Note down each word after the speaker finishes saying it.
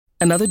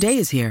Another day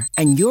is here,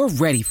 and you're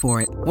ready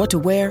for it. What to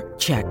wear?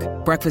 Check.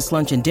 Breakfast,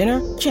 lunch, and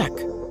dinner? Check.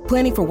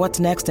 Planning for what's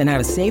next and how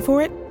to save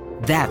for it?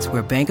 That's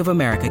where Bank of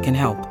America can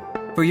help.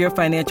 For your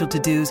financial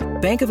to-dos,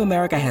 Bank of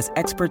America has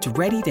experts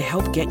ready to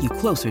help get you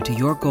closer to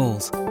your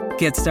goals.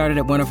 Get started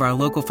at one of our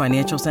local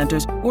financial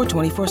centers or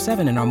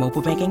 24/7 in our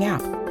mobile banking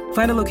app.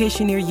 Find a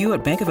location near you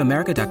at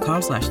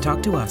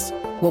bankofamerica.com/talktous.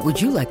 What would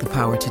you like the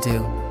power to do?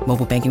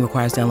 Mobile banking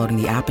requires downloading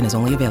the app and is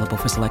only available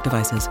for select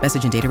devices.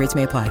 Message and data rates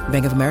may apply.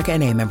 Bank of America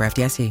N.A., member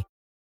FDIC.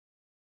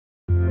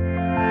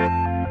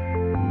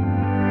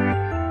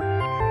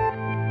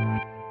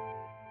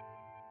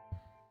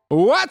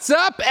 What's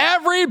up,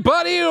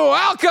 everybody?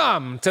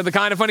 Welcome to the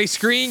Kind of Funny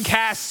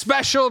Screencast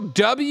special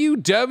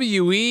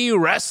WWE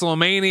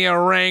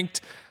WrestleMania Ranked.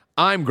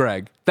 I'm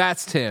Greg.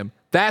 That's Tim.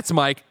 That's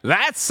Mike.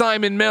 That's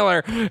Simon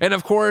Miller. And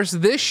of course,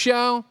 this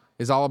show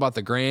is all about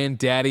the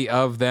granddaddy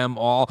of them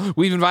all.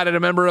 We've invited a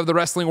member of the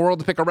wrestling world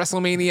to pick a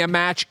WrestleMania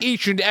match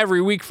each and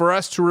every week for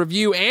us to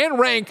review and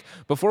rank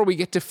before we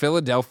get to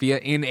Philadelphia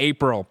in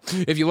April.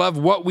 If you love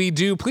what we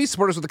do, please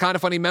support us with the Kind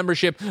of Funny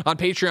membership on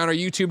Patreon or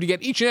YouTube to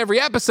get each and every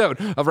episode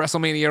of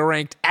WrestleMania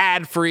Ranked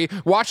ad-free.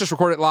 Watch us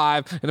record it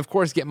live, and of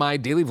course, get my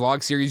daily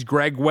vlog series,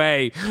 Greg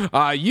Way.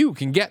 You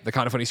can get the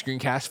Kind of Funny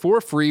Screencast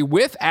for free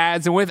with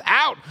ads and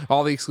without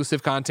all the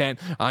exclusive content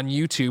on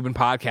YouTube and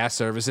podcast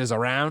services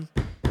around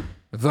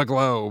the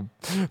globe.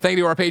 Thank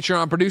you to our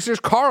Patreon producers,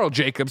 Carl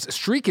Jacobs,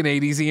 Streaking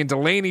 80s, and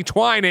Delaney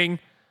Twining.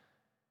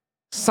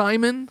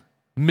 Simon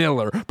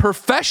Miller,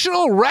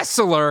 professional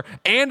wrestler,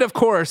 and of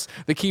course,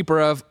 the keeper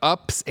of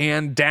ups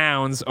and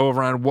downs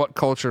over on What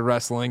Culture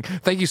Wrestling.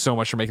 Thank you so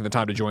much for making the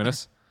time to join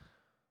us.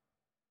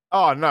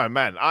 Oh, no,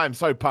 man. I'm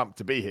so pumped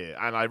to be here,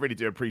 and I really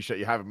do appreciate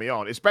you having me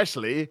on,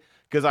 especially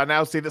because I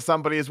now see that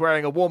somebody is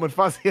wearing a warm and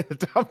fuzzy and a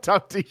Dum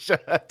Dum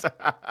t-shirt.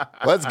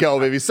 Let's go,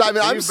 baby.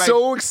 Simon, I'm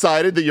so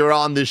excited that you're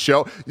on this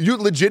show. You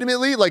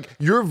legitimately,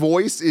 your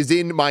voice is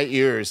in my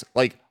ears,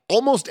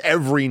 almost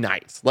every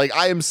night.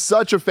 I am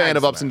such a fan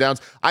of Ups and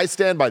Downs. I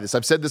stand by this.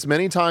 I've said this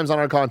many times on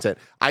our content.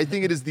 I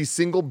think it is the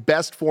single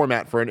best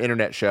format for an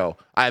internet show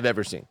I have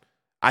ever seen.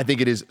 I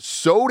think it is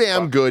so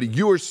damn good.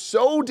 You are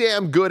so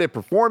damn good at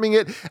performing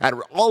it, at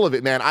all of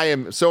it, man. I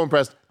am so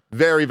impressed.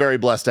 Very, very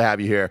blessed to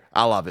have you here.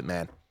 I love it,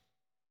 man.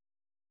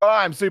 Oh,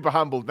 I'm super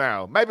humbled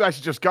now. Maybe I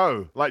should just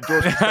go like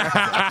George.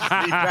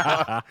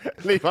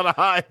 Leave on a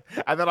high,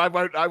 and then I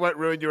won't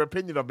ruin your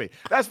opinion of me.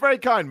 That's very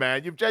kind,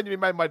 man. You've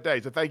genuinely made my day,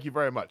 so thank you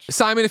very much.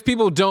 Simon, if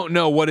people don't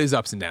know, what is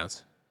Ups and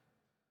Downs?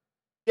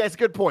 Yeah, it's a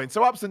good point.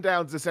 So Ups and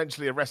Downs is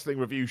essentially a wrestling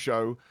review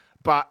show,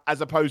 but as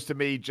opposed to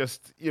me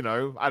just, I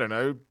don't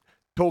know,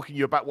 talking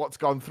you about what's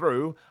gone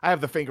through, I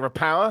have the finger of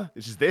power,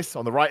 which is this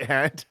on the right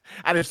hand.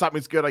 And if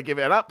something's good, I give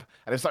it an up.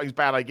 And if something's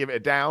bad, I give it a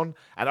down.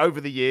 And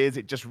over the years,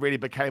 it just really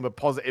became a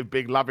positive,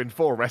 big loving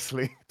for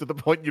wrestling to the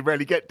point you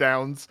rarely get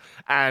downs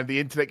and the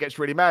internet gets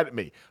really mad at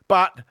me.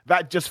 But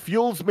that just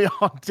fuels me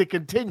on to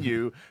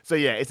continue. So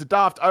yeah, it's a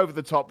daft,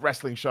 over-the-top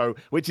wrestling show,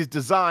 which is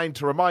designed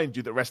to remind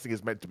you that wrestling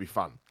is meant to be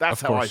fun. That's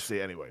how I see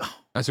it anyway.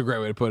 That's a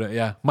great way to put it,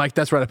 yeah. Mike,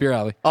 that's right up your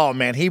alley. Oh,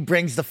 man, he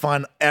brings the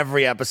fun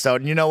every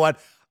episode. And you know what?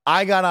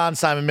 I got on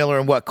Simon Miller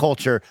and What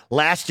Culture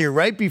last year,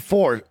 right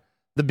before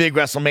the big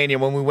WrestleMania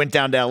when we went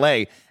down to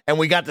LA, and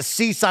we got to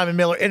see Simon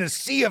Miller in a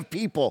sea of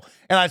people.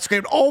 And I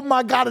screamed, "Oh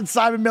my God, it's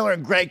Simon Miller."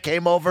 And Greg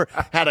came over,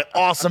 had an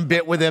awesome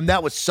bit with him.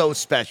 That was so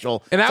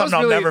special. And that something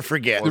was really, I'll never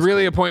forget.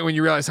 Really a point when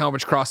you realize how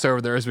much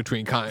crossover there is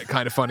between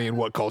kind of Funny and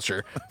What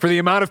Culture. For the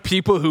amount of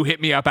people who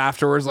hit me up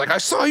afterwards, I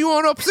saw you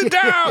on Ups and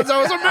Downs.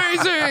 That was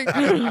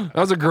amazing. That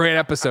was a great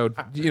episode.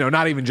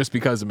 Not even just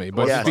because of me,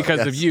 but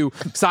because of you,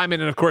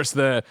 Simon, and of course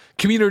the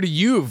community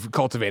you've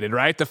cultivated,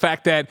 right? The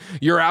fact that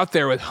you're out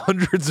there with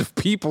hundreds of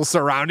people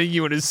surrounding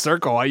you in a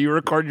circle while you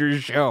record your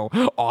show.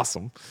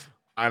 Awesome.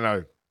 I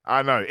know.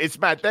 It's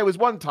mad. There was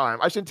one time,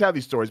 I shouldn't tell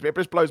these stories, but it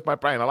just blows my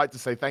brain. I like to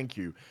say thank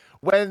you.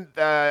 When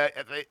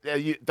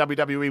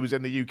WWE was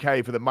in the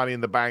UK for the Money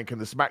in the Bank and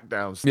the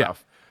SmackDown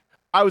stuff,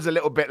 I was a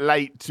little bit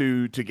late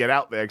to get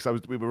out there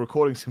because we were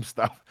recording some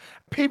stuff.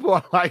 People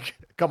are like,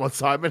 "Come on,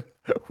 Simon,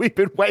 we've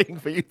been waiting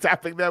for you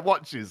tapping their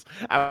watches."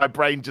 And my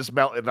brain just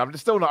melted, and I'm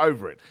just still not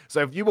over it.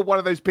 So if you were one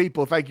of those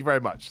people, thank you very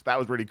much. That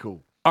was really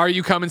cool. Are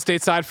you coming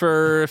stateside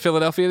for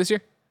Philadelphia this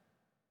year?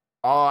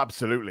 Oh,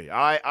 absolutely.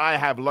 I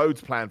have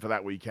loads planned for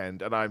that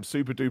weekend, and I'm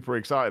super duper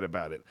excited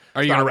about it.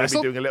 Are you going to wrestle?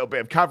 I'm doing a little bit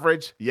of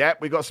coverage. Yeah,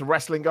 we got some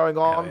wrestling going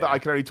on that I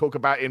can only talk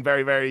about in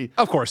very, very...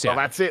 Of course, yeah. Well,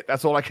 that's it.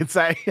 That's all I can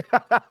say.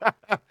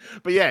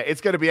 But yeah,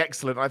 it's going to be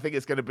excellent. I think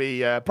it's going to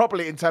be,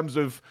 probably in terms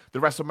of the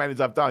WrestleManias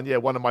I've done,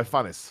 one of my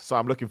funnest. So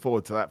I'm looking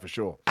forward to that for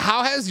sure.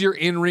 How has your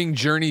in-ring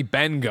journey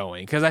been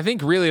going? Because I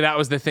think really that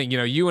was the thing.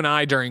 You and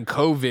I during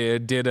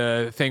COVID did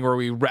a thing where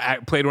we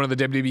played one of the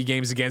WWE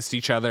games against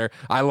each other.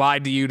 I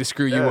lied to you to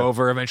screw you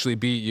over, eventually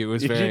beat you.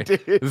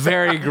 It was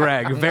very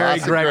Greg, very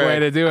Greg way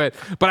to do it.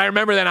 But I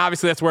remember then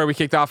obviously that's where we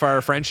kicked off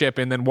our friendship,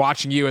 and then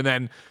watching you, and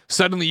then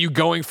suddenly you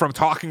going from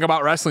talking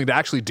about wrestling to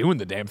actually doing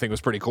the damn thing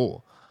was pretty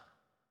cool.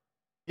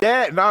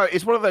 Yeah, no,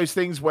 it's one of those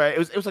things where it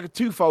was like a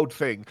twofold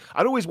thing.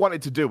 I'd always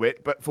wanted to do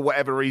it, but for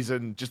whatever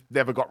reason, just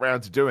never got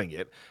around to doing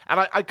it.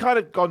 And I kind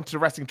of gone to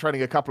wrestling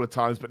training a couple of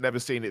times, but never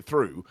seen it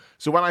through.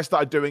 So when I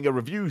started doing a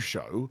review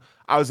show,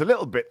 I was a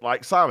little bit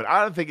like, Simon,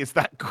 I don't think it's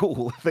that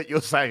cool that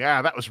you're saying,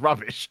 that was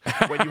rubbish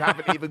when you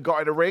haven't even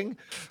got in a ring.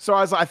 So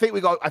I was like, I think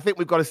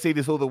we've got to see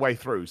this all the way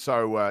through.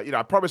 So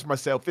I promised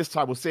myself this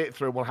time we'll see it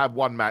through and we'll have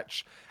one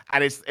match.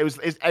 And it's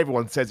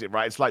everyone says it,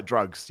 right? It's like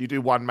drugs. You do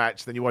one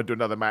match, then you want to do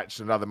another match,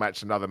 another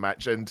match, another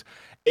match. And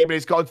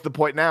it's gotten to the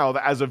point now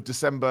that as of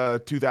December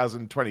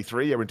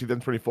 2023, or in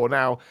 2024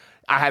 now,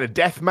 I had a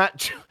death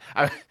match.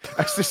 I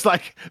was just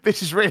like,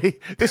 this is really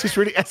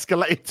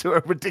escalated to a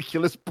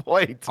ridiculous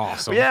point.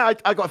 Awesome. But yeah,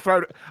 I got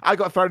thrown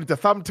into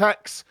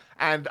thumbtacks,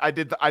 and I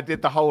did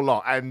the whole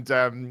lot. And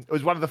it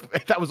was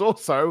that was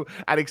also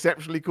an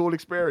exceptionally cool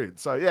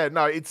experience. So yeah,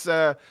 no, it's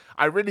I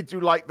really do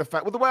like the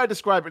fact. Well, the way I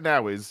describe it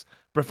now is,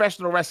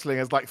 professional wrestling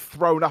has like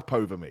thrown up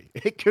over me.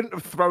 It couldn't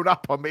have thrown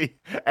up on me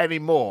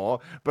anymore,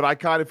 but I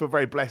kind of feel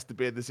very blessed to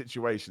be in the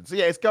situation. So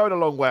yeah, it's going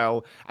along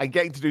well, and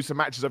getting to do some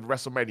matches over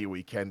WrestleMania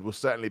weekend will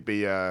certainly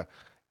be it'll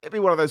be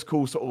one of those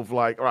cool sort of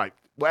like, all right,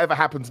 whatever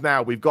happens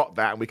now, we've got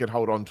that and we can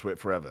hold on to it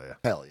forever.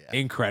 Hell yeah.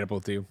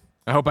 Incredible, dude.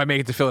 I hope I make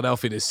it to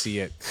Philadelphia to see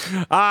it.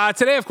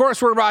 Today, of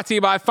course, we're brought to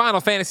you by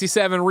Final Fantasy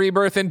VII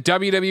Rebirth and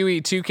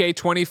WWE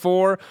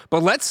 2K24.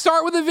 But let's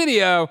start with a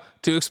video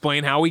to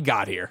explain how we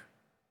got here.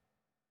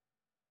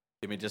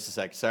 Give me just a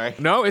sec. Sorry.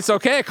 No, it's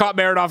okay. I caught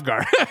Barrett off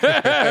guard.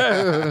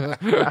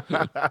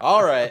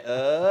 All right.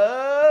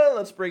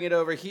 Let's bring it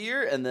over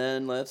here, and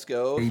then let's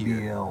go here.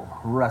 JBL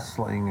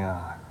wrestling.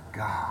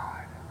 God,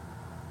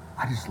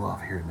 I just love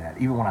hearing that,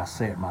 even when I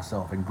say it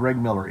myself. And Greg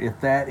Miller, if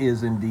that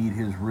is indeed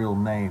his real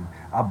name,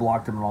 I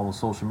blocked him on all the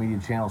social media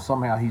channels.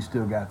 Somehow he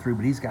still got through,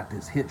 but he's got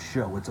this hit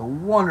show. It's a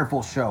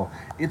wonderful show.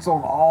 It's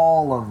on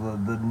all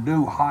of the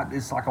new hot,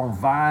 it's like on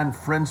Vine,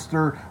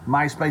 Friendster,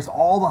 MySpace,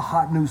 all the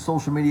hot new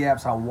social media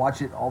apps. I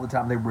watch it all the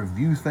time. They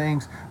review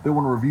things. They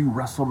want to review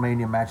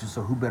WrestleMania matches,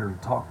 so who better to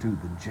talk to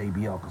than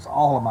JBL? Because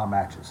all of my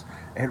matches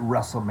at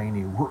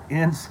WrestleMania were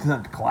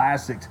instant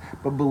classics.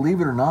 But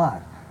believe it or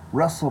not,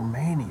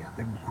 WrestleMania,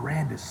 the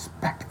grandest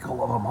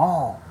spectacle of them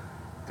all.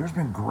 There's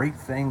been great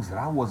things that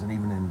I wasn't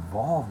even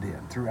involved in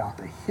throughout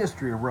the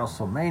history of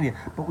WrestleMania.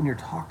 But when you're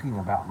talking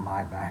about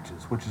my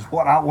matches, which is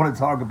what I want to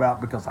talk about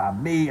because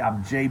I'm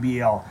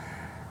JBL,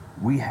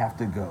 we have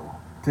to go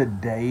to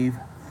Dave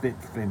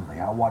Finlay.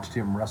 I watched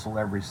him wrestle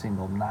every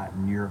single night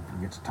in Europe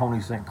against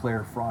Tony St.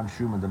 Clair, Franz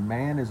Schumann. The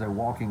man is a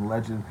walking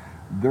legend.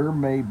 There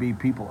may be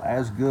people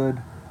as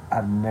good.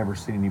 I've never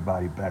seen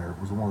anybody better. It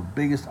was one of the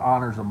biggest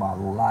honors of my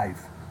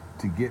life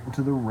to get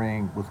into the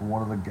ring with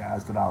one of the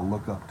guys that I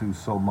look up to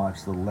so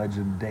much, the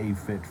legend Dave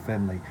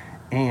Finlay.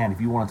 And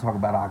if you want to talk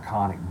about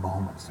iconic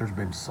moments, there's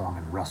been some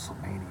in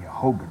WrestleMania.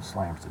 Hogan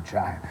slams the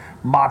Giant.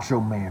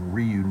 Macho Man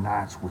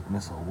reunites with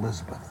Miss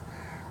Elizabeth.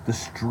 The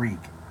streak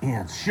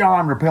ends.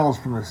 Shawn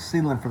rappels from the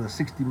ceiling for the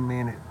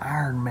 60-minute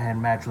Iron Man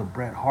match with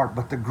Bret Hart.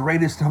 But the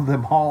greatest of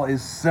them all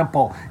is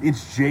simple.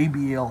 It's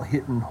JBL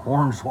hitting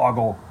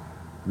Hornswoggle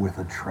with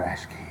a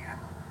trash can.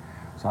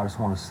 So I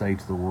just want to say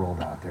to the world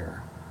out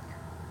there,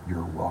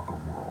 you're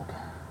welcome, world.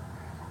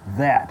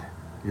 That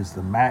is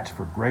the match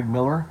for Greg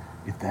Miller.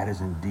 If that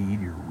is indeed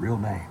your real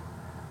name,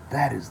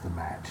 that is the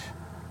match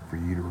for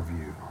you to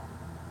review.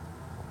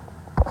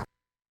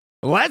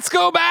 Let's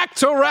go back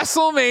to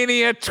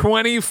WrestleMania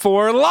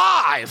 24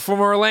 live from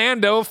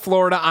Orlando,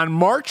 Florida on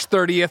March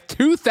 30th,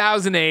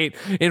 2008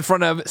 in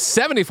front of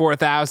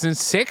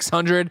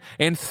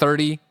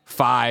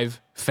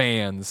 74,635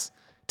 fans.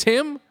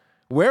 Tim,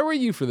 where were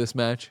you for this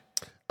match?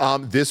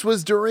 This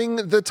was during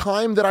the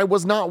time that I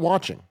was not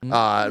watching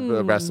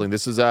wrestling.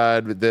 This is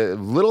the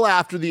little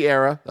after the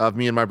era of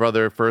me and my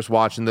brother first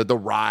watching the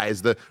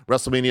Rise, the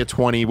WrestleMania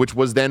 20, which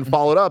was then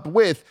followed up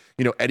with,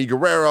 Eddie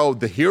Guerrero,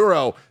 the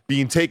hero,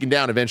 being taken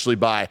down eventually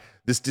by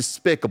this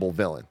despicable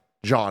villain,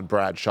 John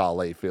Bradshaw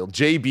Layfield.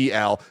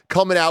 JBL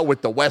coming out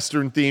with the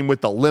Western theme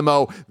with the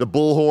limo, the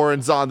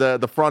bullhorns on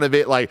the front of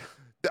it. Like,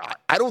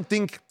 I don't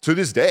think to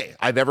this day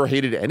I've ever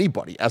hated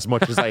anybody as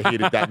much as I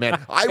hated that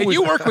man.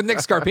 You work with Nick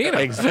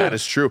Scarpino. That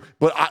is true.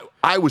 But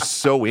I was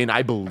so in.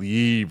 I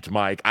believed,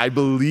 Mike. I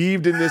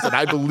believed in this, and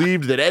I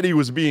believed that Eddie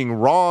was being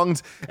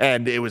wronged,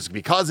 and it was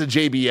because of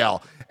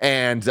JBL.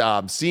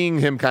 And seeing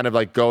him kind of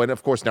like go, and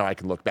of course now I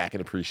can look back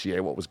and appreciate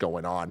what was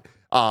going on.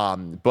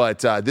 But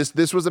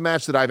this was a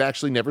match that I've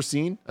actually never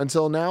seen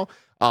until now.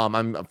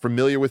 I'm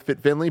familiar with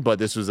Finlay, but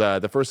this was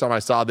the first time I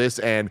saw this,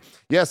 and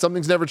yeah,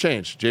 something's never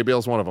changed.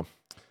 JBL's one of them.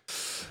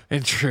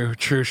 In true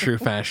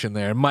fashion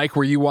there. Mike,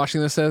 were you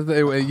watching this? Mom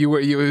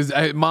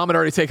had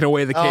already taken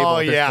away the cable. Oh,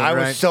 yeah. Point, I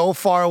right? was so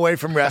far away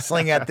from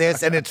wrestling at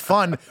this. And it's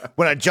fun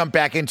when I jump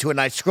back into it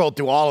and I scrolled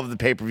through all of the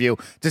pay-per-view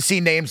to see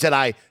names that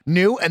I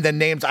knew and then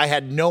names I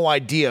had no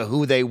idea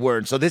who they were.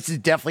 And so this is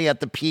definitely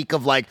at the peak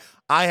of like,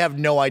 I have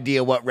no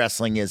idea what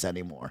wrestling is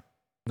anymore.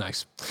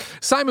 Nice.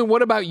 Simon,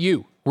 what about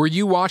you? Were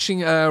you watching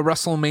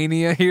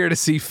WrestleMania here to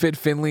see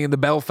Finlay in the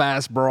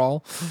Belfast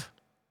Brawl?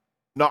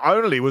 Not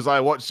only was I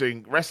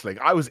watching wrestling,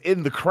 I was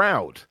in the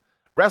crowd.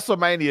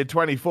 WrestleMania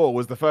 24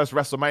 was the first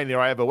WrestleMania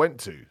I ever went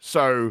to.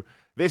 So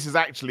this is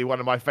actually one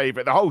of my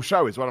favorite. The whole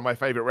show is one of my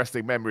favorite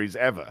wrestling memories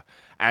ever.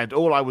 And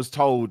all I was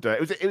told, it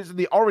was in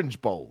the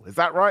Orange Bowl. Is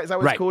that right? Is that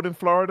what it's called in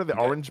Florida? The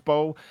Orange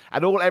Bowl.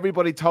 And all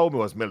everybody told me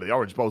was, Miller, the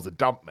Orange Bowl's a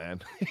dump,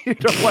 man. You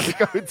don't want to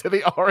go into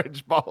the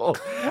Orange Bowl.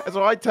 And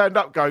so I turned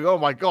up going, oh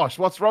my gosh,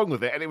 what's wrong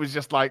with it? And it was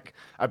just like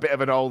a bit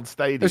of an old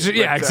stadium.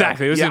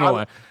 Exactly. It was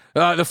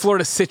the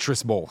Florida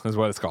Citrus Bowl is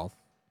what it's called.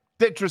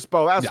 Citrus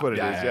Bowl, that's what it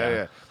is.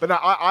 Yeah. But no,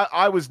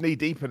 I was knee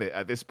deep in it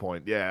at this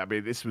point. Yeah, I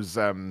mean, this was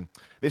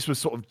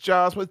sort of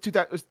just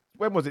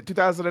when was it?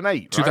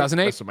 2008.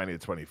 2008. Right?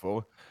 WrestleMania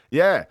 24.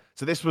 Yeah.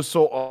 So this was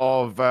sort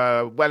of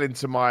well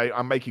into my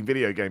I'm making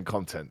video game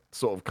content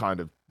sort of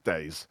kind of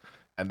days.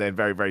 And then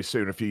very, very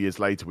soon, a few years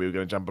later, we were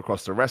going to jump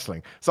across to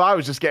wrestling. So I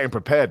was just getting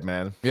prepared,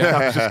 man. Yeah,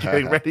 I was just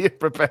getting ready and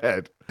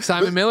prepared.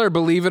 Simon Miller,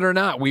 believe it or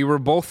not, we were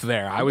both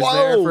there. I was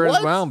there for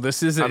as well.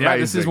 This is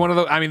this is one of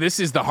the. I mean, this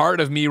is the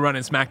heart of me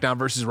running SmackDown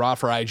versus Raw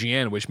for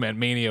IGN, which meant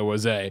Mania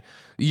was I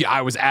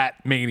was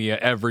at Mania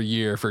every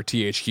year for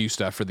THQ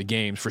stuff for the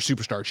games for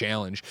Superstar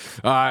Challenge.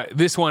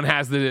 This one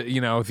has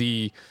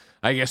the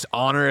I guess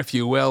honor, if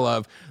you will,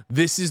 of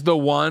this is the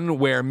one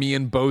where me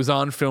and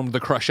Bozon filmed the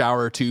Crush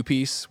Hour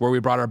 2-piece, where we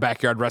brought our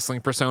backyard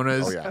wrestling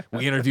personas. Oh, yeah.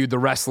 We interviewed the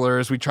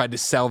wrestlers. We tried to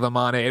sell them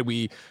on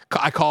it.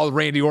 I called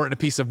Randy Orton a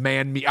piece of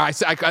man meat. I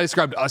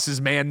described us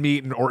as man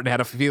meat, and Orton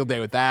had a field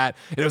day with that.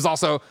 And it was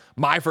also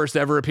my first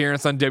ever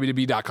appearance on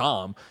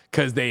WWE.com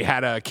because they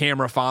had a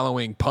camera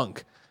following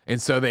Punk. And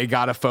so they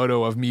got a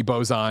photo of me,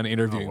 Bozon,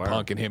 interviewing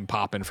Punk and him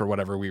popping for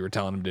whatever we were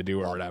telling him to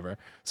do or whatever.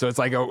 So it's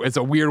like it's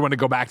a weird one to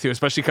go back to,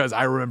 especially because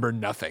I remember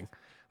nothing.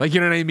 Like,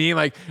 you know what I mean?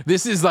 Like,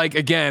 this is like,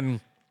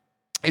 again,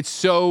 it's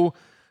so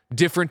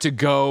different to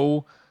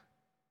go.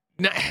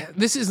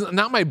 This is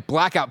not my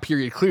blackout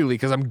period, clearly,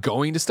 because I'm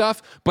going to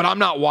stuff, but I'm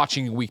not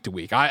watching week to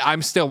week.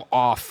 I'm still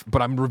off,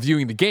 but I'm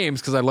reviewing the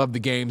games because I love the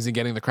games and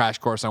getting the crash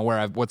course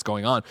on what's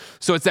going on.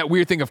 So it's that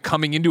weird thing of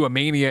coming into a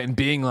Mania and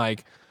being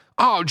like,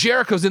 oh,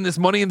 Jericho's in this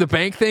Money in the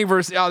Bank thing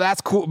versus, oh, that's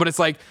cool. But it's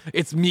like,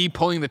 it's me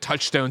pulling the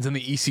touchstones and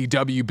the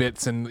ECW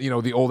bits and,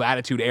 the old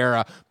Attitude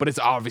Era, but it's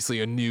obviously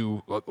a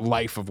new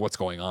life of what's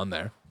going on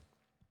there.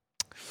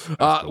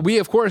 We,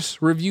 of course,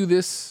 review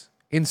this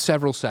in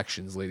several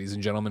sections, ladies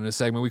and gentlemen, in a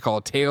segment we call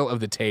a Tale of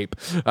the Tape.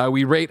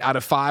 We rate out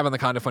of 5 on the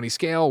Kinda Funny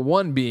scale,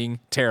 1 being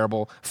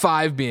terrible,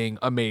 5 being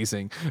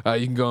amazing.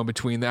 You can go in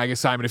between. I guess,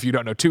 Simon, if you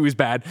don't know, 2 is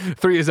bad,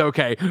 3 is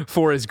okay,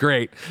 4 is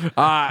great.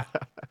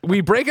 We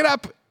break it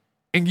up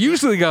and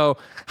usually go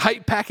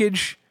hype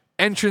package,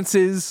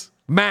 entrances,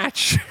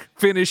 match,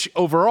 finish,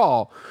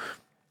 overall.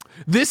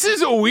 This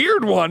is a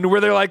weird one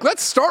where they're like,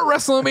 let's start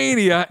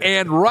WrestleMania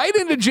and right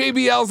into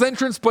JBL's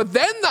entrance, but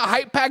then the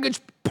hype package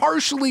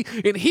partially,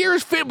 and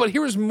here's fit, but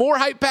here's more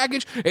hype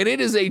package, and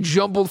it is a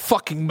jumbled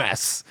fucking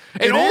mess.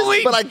 And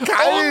but I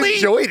kind of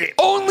enjoyed it.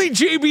 Only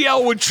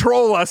JBL would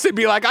troll us and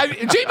be like,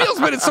 JBL's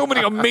been in so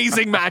many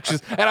amazing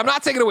matches, and I'm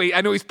not taking away.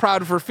 I know he's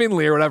proud for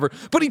Finlay or whatever,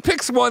 but he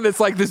picks one that's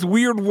like this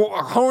weird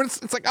horns.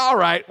 It's like, all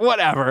right,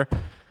 whatever.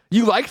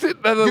 You liked it?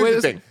 Here's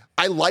the thing.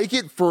 I like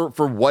it for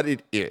what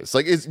it is.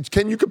 Like,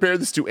 can you compare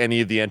this to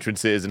any of the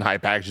entrances and high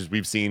packages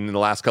we've seen in the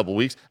last couple of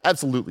weeks?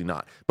 Absolutely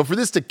not. But for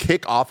this to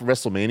kick off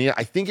WrestleMania,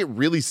 I think it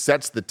really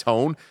sets the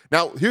tone.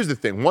 Now, here's the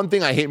thing. One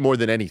thing I hate more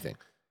than anything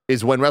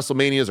is when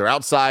WrestleManias are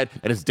outside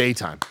and it's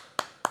daytime.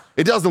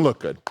 It doesn't look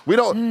good.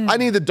 I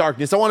need the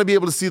darkness. I want to be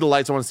able to see the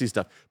lights. I want to see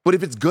stuff. But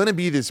if it's going to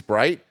be this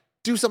bright,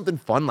 do something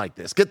fun like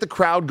this. Get the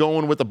crowd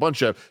going with a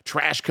bunch of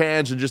trash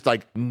cans and just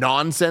like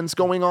nonsense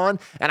going on.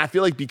 And I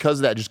feel like because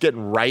of that, just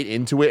getting right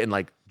into it and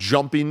like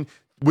jumping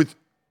with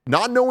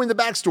not knowing the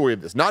backstory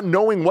of this, not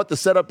knowing what the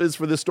setup is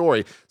for this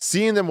story,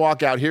 seeing them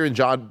walk out here in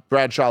John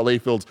Bradshaw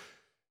Layfield's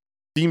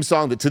theme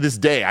song that to this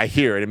day I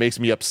hear and it makes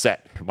me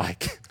upset.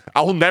 Like,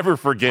 I will never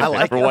forgive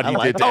him for what he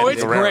did to Eddie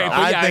it's Guerrero. great.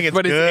 I think it's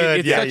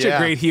good. It's such a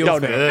great heel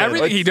thing.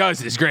 Everything he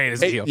does is great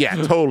as a heel. Yeah,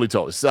 totally.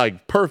 It's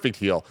like perfect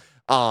heel.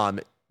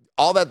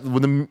 All that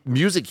when the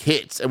music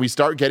hits and we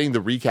start getting the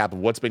recap of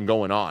what's been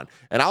going on,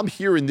 and I'm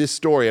hearing this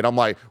story and I'm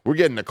like, we're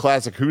getting a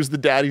classic Who's the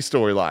Daddy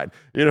storyline.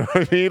 You know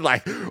what I mean?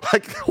 Like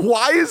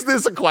why is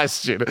this a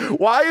question?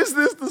 Why is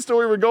this the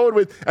story we're going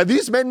with? And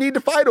these men need to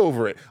fight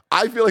over it.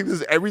 I feel like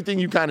this is everything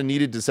you kind of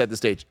needed to set the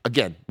stage.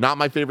 Again, not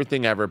my favorite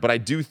thing ever, but I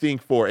do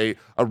think for a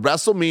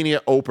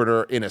WrestleMania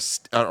opener in an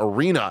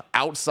arena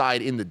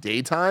outside in the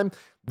daytime,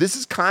 this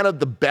is kind of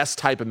the best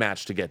type of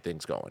match to get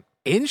things going.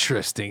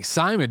 Interesting.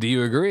 Simon, do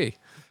you agree?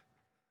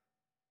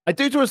 I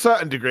do to a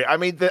certain degree. I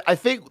mean, I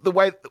think the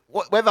way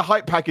where the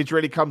hype package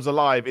really comes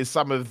alive is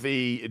some of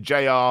the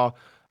JR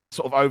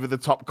sort of over the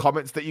top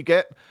comments that you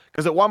get.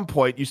 Because at one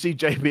point you see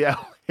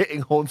JBL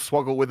hitting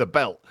Hornswoggle with a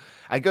belt,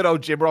 and good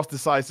old Jim Ross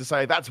decides to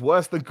say that's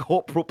worse than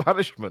corporal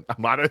punishment.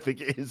 I don't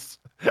think it is.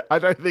 I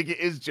don't think it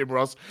is, Jim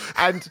Ross.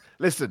 And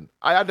listen,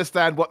 I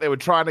understand what they were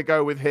trying to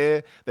go with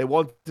here. They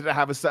wanted to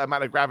have a certain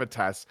amount of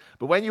gravitas,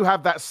 but when you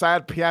have that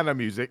sad piano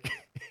music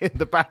in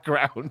the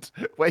background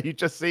where you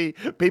just see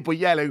people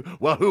yelling,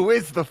 well, who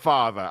is the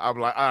father? I'm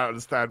like, I don't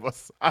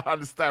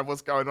understand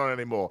what's going on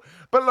anymore.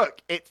 But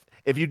look,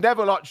 if you'd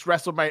never watched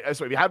WrestleMania,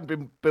 sorry, if you hadn't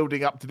been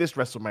building up to this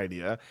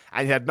WrestleMania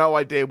and you had no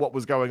idea what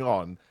was going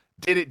on,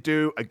 did it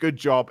do a good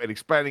job in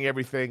explaining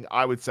everything?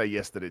 I would say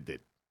yes, that it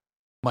did.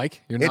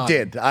 Mike, you're It not.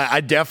 did.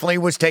 I definitely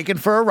was taken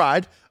for a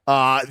ride.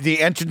 The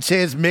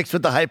entrances mixed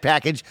with the hype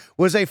package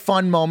was a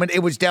fun moment. It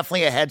was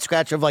definitely a head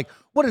scratch of like,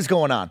 what is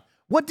going on?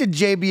 What did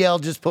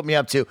JBL just put me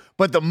up to?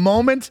 But the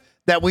moment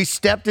that we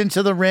stepped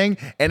into the ring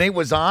and it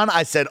was on,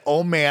 I said,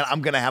 oh man,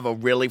 I'm going to have a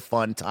really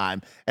fun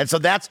time. And so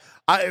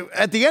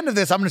at the end of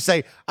this, I'm going to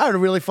say I had a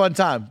really fun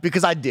time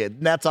because I did.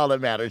 And that's all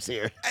that matters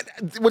here.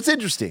 What's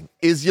interesting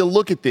is you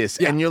look at this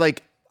and you're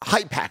like,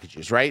 hype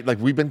packages, right? Like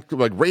we've been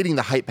like rating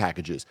the hype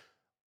packages.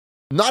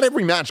 Not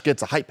every match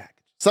gets a hype package.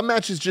 Some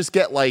matches just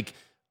get like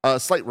a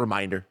slight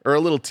reminder or a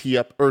little tee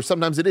up, or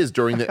sometimes it is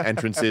during the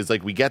entrances.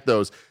 Like we get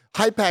those.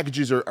 Hype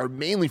packages are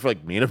mainly for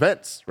like main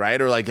events, right?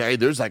 Or like, hey,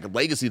 there's like a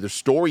legacy, there's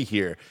story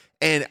here.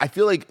 And I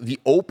feel like the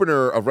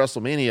opener of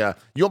WrestleMania,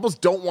 you almost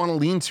don't want to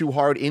lean too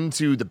hard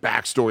into the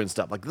backstory and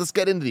stuff. Like, let's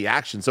get into the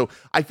action. So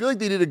I feel like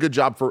they did a good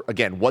job for,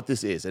 again, what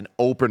this is, an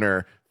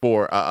opener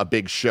for a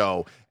big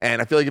show.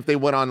 And I feel like if they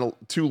went on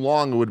too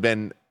long, it would have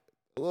been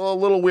a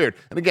little weird.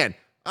 And again,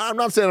 I'm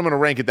not saying I'm going to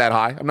rank it that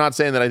high. I'm not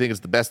saying that I think it's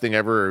the best thing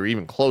ever or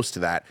even close to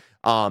that.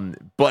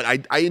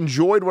 But I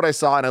enjoyed what I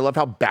saw, and I loved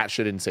how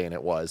batshit insane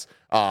it was.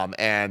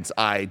 And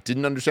I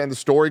didn't understand the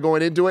story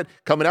going into it.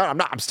 Coming out,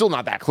 I'm still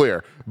not that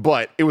clear,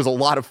 but it was a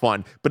lot of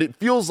fun. But it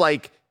feels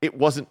like it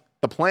wasn't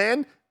the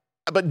plan,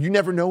 but you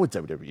never know with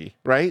WWE,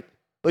 right?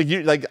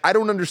 Like I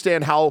don't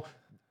understand how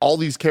all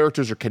these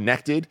characters are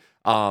connected.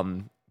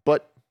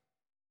 But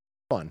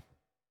fun.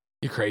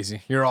 You're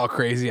crazy. You're all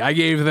crazy. I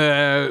gave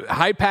the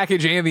hype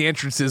package and the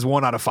entrances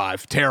 1 out of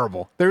 5.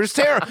 Terrible. They're just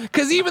terrible.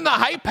 Because even the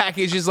hype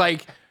package is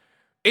like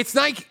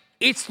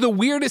it's the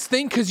weirdest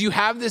thing because you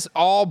have this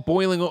all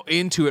boiling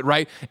into it,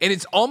 right? And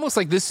it's almost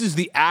like this is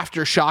the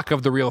aftershock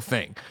of the real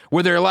thing,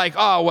 where they're like,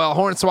 oh, well,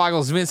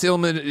 Hornswoggle's Vince's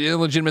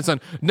illegitimate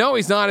son. No,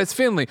 he's not. It's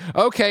Finlay.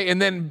 Okay, and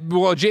then,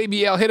 well,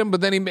 JBL hit him, but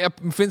then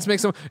Vince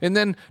makes him, and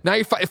then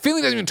now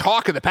Finlay doesn't even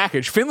talk in the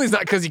package. Finlay's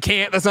not because he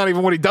can't. That's not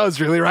even what he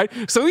does, really, right?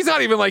 So he's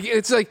not even like,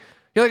 it's like,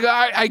 you're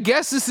like, I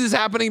guess this is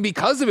happening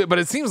because of it, but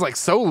it seems like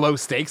so low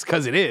stakes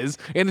because it is.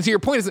 And to your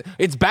point,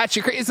 it's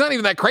batshit crazy. It's not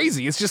even that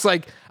crazy. It's just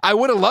like, I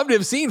would have loved to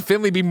have seen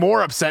Finlay be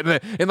more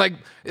upset. And like,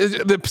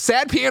 the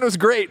sad piano's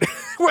great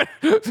when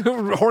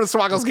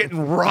Hornswoggle's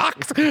getting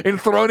rocked and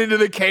thrown into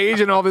the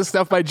cage and all this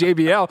stuff by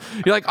JBL.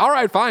 You're like, all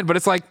right, fine. But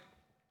it's like,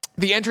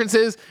 the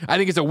entrances, I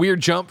think it's a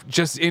weird jump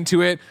just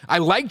into it. I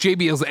like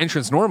JBL's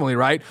entrance normally,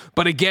 right?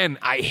 But again,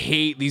 I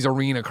hate these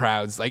arena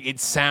crowds. Like, it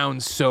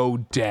sounds so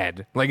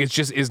dead. Like, it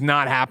just is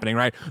not happening,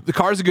 right? The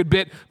car's a good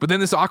bit, but then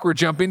this awkward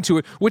jump into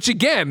it, which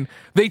again,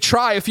 they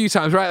try a few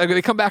times, right? Like,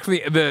 they come back from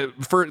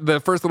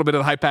the first little bit of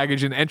the hype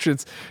package and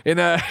entrance, and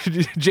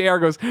JR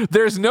goes,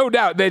 there's no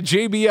doubt that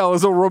JBL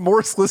is a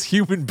remorseless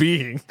human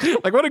being.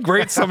 Like, what a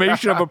great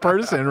summation of a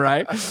person,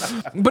 right?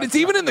 But it's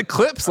even in the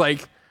clips,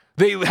 like,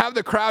 they have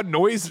the crowd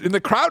noise, and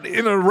the crowd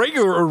in a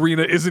regular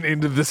arena isn't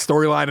into this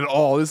storyline at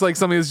all. It's like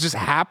something that's just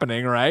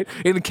happening, right?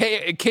 And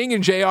King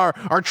and JR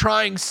are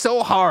trying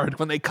so hard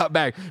when they cut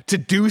back to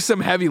do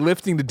some heavy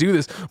lifting to do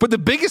this. But the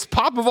biggest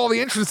pop of all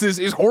the entrances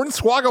is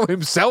Hornswoggle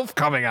himself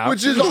coming out.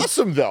 Which is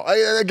awesome, though.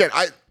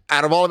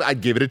 Out of all of it, I'd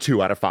give it a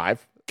 2 out of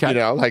 5. You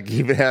know, like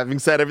even having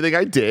said everything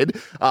I did,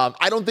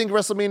 I don't think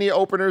WrestleMania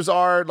openers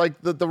are like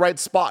the right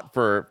spot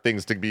for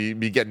things to be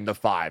getting to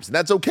 5s. And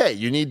that's okay.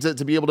 You need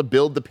to be able to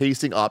build the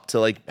pacing up to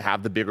like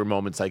have the bigger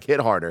moments like hit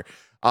harder.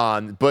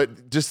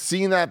 But just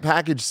seeing that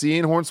package,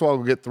 seeing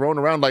Hornswoggle get thrown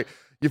around, like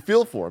you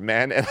feel for him,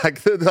 man. And like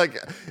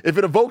if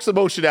it evokes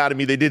emotion out of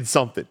me, they did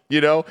something,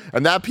 you know?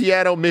 And that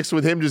piano mixed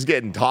with him just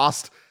getting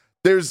tossed,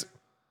 there's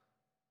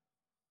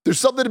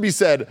something to be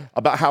said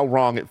about how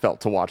wrong it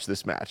felt to watch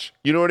this match.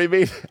 You know what I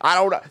mean?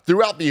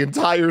 Throughout the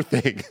entire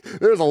thing,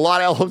 there's a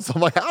lot of elements.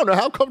 I'm like, I don't know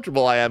how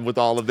comfortable I am with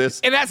all of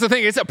this. And that's the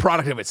thing. It's a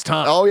product of its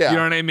time. Oh, yeah. You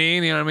know what I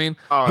mean?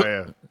 Oh,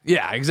 yeah.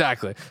 Yeah,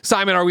 exactly.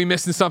 Simon, are we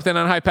missing something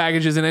on hype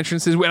packages and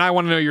entrances? And I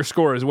want to know your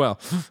score as well.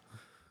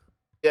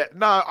 Yeah,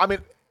 no, I mean,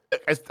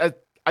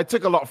 I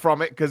took a lot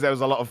from it because there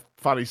was a lot of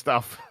funny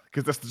stuff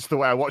because that's just the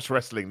way I watch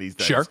wrestling these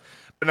days. Sure.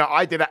 But no,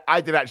 I did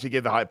actually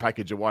give the hype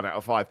package a 1 out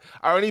of 5,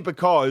 only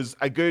because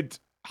a good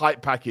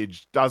hype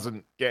package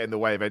doesn't get in the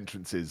way of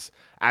entrances.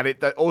 And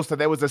also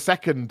there was a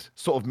second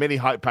sort of mini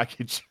hype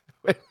package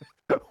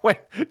when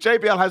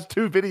JBL has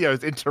 2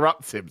 videos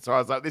interrupts him. So I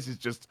was like, this is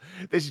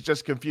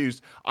just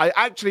confused. I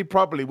actually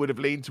probably would have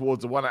leaned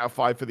towards a 1 out of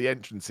 5 for the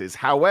entrances.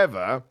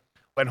 However,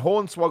 when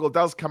Hornswoggle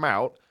does come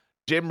out,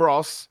 Jim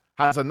Ross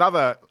has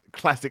another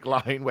classic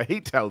line where he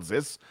tells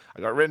us,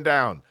 I got it written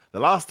down, the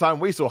last time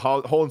we saw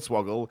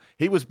Hornswoggle,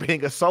 he was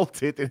being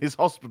assaulted in his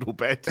hospital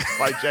bed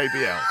by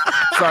JBL.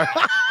 So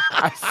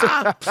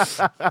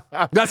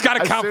that's got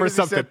to count for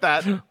something. Said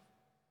that,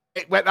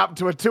 it went up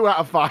to a 2 out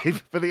of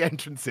 5 for the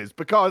entrances,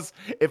 because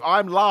if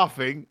I'm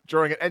laughing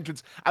during an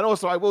entrance, and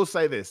also I will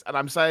say this, and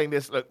I'm saying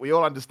this, look, we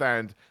all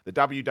understand the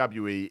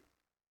WWE,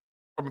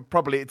 from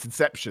probably its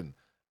inception,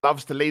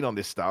 loves to lean on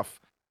this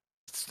stuff.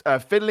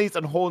 Finlay's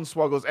and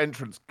Hornswoggle's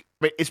entrance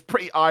I mean, it's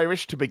pretty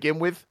Irish to begin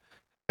with.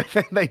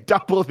 Then they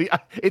double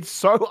it's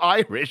so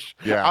Irish.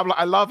 Yeah.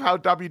 I love how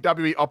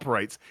WWE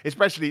operates,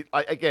 especially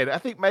again, I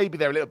think maybe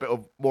they're a little bit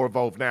more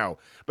evolved now,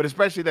 but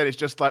especially then it's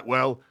just like,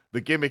 well, the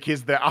gimmick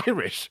is they're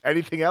Irish.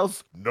 Anything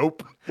else?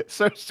 Nope.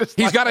 So it's just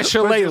He's got a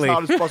shillelagh. as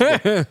hard as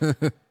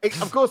possible.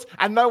 Of course,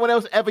 and no one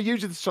else ever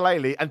uses the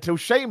shillelagh until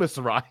Sheamus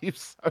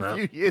arrives a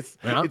few years.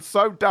 Yeah. It's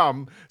so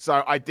dumb.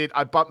 So I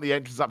bumped the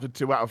entrance up to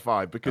 2 out of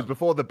 5 because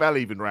before the bell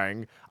even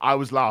rang, I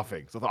was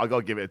laughing. So I thought I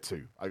gotta give it a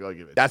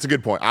 2. That's a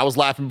good point. I was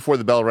laughing before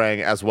the bell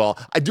rang as well.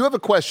 I do have a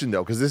question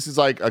though, because this is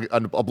like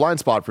a blind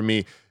spot for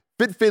me.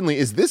 Finlay,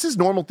 is this his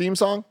normal theme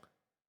song?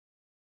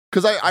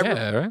 Because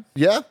right?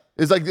 Yeah.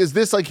 Is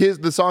this like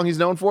the song he's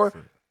known for?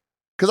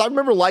 Because I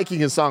remember liking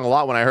his song a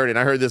lot when I heard it. And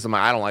I heard this, I'm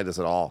like, I don't like this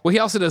at all. Well, he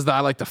also does the I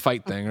like to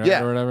fight thing, right?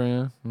 Yeah. Or whatever,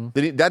 yeah.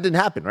 That didn't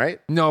happen,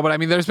 right? No, but I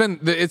mean,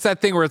 it's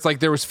that thing where it's like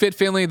there was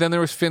Finlay, then there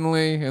was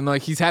Finlay, and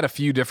like he's had a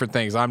few different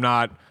things.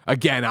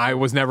 I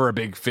was never a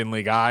big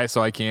Finlay guy,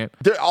 so I can't.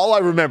 All I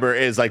remember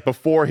is like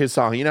before his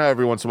song, you know,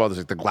 every once in a while there's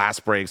like the glass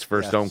breaks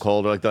for Stone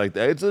Cold, or like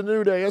it's a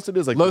new day. Yes, it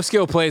is. Like Low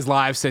Skill Plays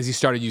Live says he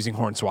started using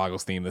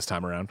Hornswoggle's theme this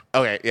time around.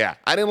 Okay, yeah,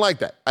 I didn't like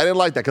that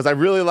because I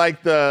really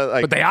like the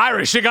like. But the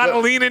Irish, you got to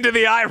lean into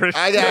the Irish.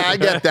 I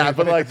get that,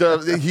 but like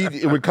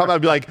it would come out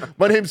and be like,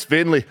 my name's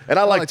Finlay, and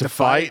I like to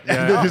fight,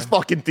 and then his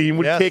fucking theme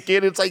would kick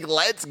in. It's like,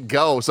 let's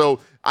go.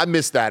 So I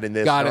missed that in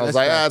this. Got it. I was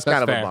like, that's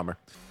kind of fair. a bummer.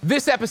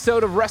 This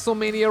episode of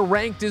WrestleMania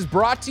Ranked is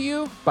brought to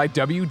you by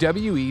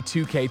WWE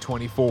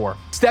 2K24.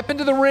 Step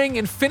into the ring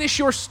and finish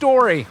your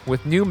story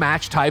with new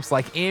match types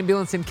like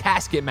ambulance and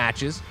casket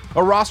matches,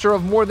 a roster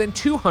of more than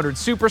 200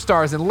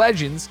 superstars and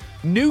legends,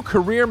 new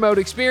career mode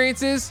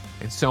experiences,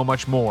 and so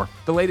much more.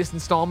 The latest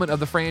installment of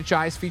the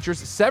franchise features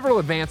several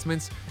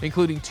advancements,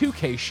 including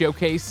 2K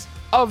Showcase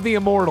of the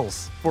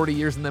Immortals. 40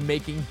 years in the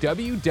making,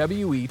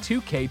 WWE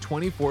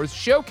 2K24's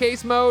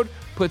Showcase mode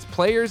puts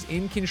players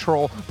in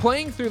control,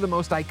 playing through the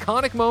most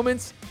iconic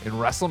moments in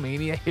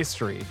WrestleMania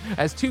history,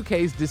 as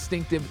 2K's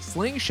distinctive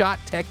slingshot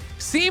tech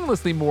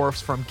seamlessly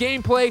morphs from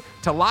gameplay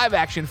to live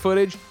action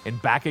footage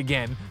and back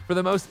again for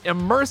the most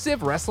immersive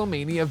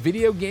WrestleMania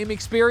video game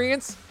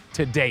experience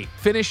to date.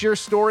 Finish your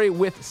story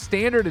with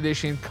Standard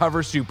Edition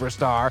cover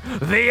superstar,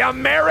 the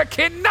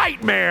American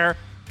Nightmare,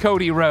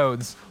 Cody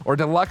Rhodes, or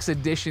Deluxe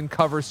Edition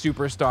cover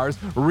superstars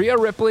Rhea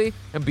Ripley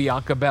and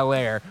Bianca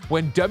Belair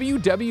when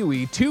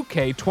WWE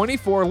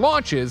 2K24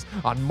 launches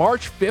on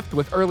March 5th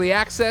with early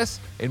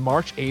access and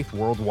March 8th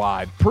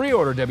worldwide.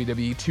 Pre-order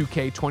WWE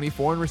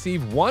 2K24 and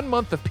receive 1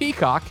 month of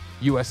Peacock,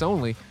 US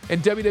only,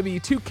 and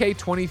WWE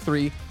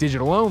 2K23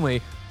 digital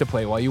only to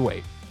play while you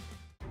wait.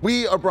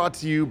 We are brought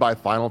to you by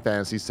Final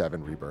Fantasy VII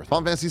Rebirth.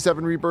 Final Fantasy VII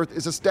Rebirth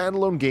is a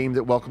standalone game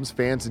that welcomes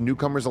fans and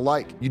newcomers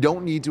alike. You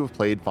don't need to have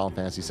played Final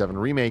Fantasy VII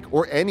Remake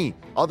or any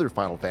other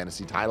Final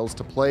Fantasy titles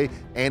to play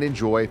and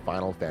enjoy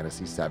Final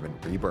Fantasy VII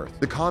Rebirth.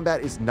 The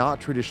combat is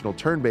not traditional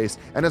turn-based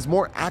and has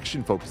more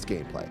action-focused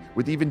gameplay,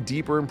 with even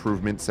deeper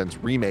improvements since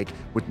Remake,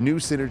 with new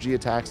synergy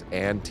attacks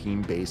and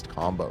team-based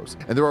combos.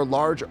 And there are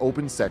large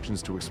open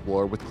sections to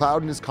explore, with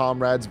Cloud and his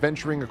comrades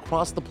venturing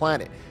across the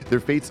planet, their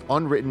fates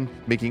unwritten,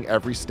 making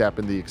every step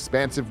in the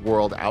expansive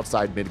world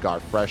outside Midgard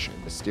fresh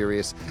and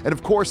mysterious. And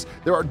of course,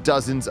 there are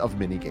dozens of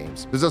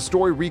mini-games. There's a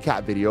story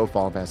recap video of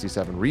Final Fantasy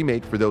VII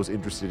Remake for those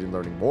interested in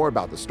learning more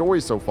about the story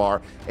so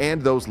far,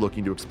 and those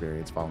looking to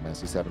experience Final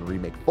Fantasy VII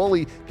Remake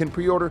fully can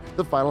pre-order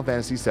the Final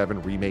Fantasy VII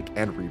Remake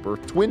and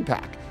Rebirth Twin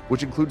Pack,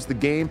 which includes the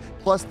game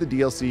plus the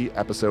DLC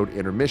episode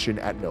Intermission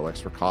at no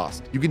extra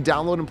cost. You can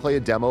download and play a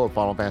demo of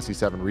Final Fantasy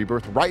VII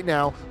Rebirth right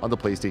now on the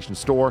PlayStation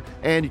Store,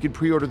 and you can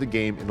pre-order the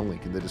game in the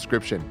link in the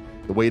description.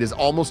 The wait is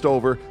almost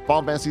over.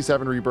 Final Fantasy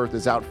VII Rebirth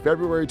is out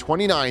February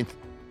 29th.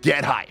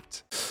 Get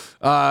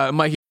hyped.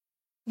 Mike.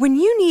 When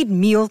you need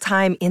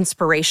mealtime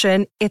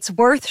inspiration, it's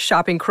worth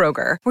shopping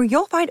Kroger, where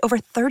you'll find over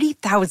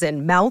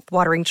 30,000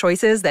 mouth-watering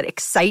choices that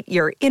excite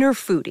your inner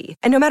foodie.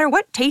 And no matter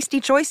what tasty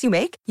choice you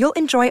make, you'll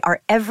enjoy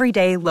our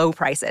everyday low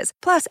prices,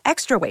 plus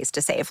extra ways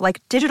to save,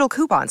 like digital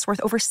coupons worth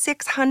over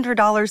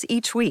 $600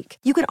 each week.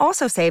 You can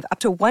also save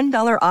up to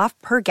 $1 off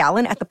per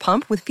gallon at the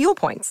pump with fuel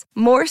points.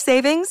 More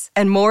savings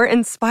and more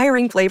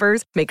inspiring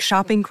flavors make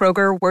shopping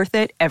Kroger worth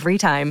it every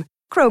time.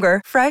 Kroger,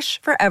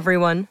 fresh for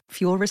everyone.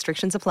 Fuel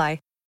restrictions apply.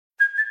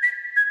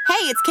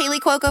 Hey, it's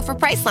Kaylee Cuoco for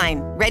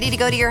Priceline. Ready to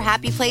go to your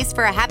happy place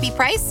for a happy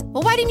price?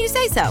 Well, why didn't you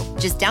say so?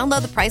 Just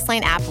download the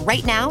Priceline app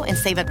right now and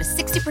save up to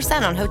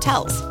 60% on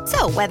hotels.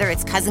 So whether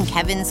it's Cousin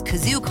Kevin's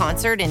Kazoo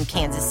Concert in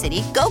Kansas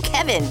City, go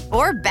Kevin,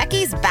 or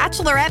Becky's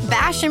Bachelorette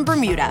Bash in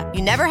Bermuda,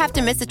 you never have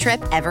to miss a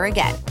trip ever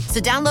again. So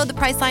download the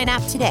Priceline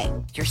app today.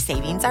 Your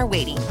savings are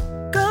waiting.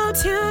 Go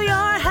to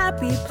your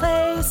happy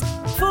place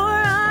for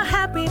a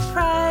happy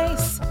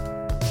price.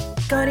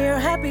 Go to your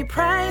happy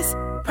price,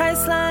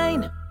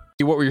 Priceline.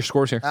 What were your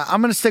scores here? I'm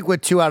going to stick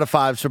with 2 out of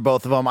 5s for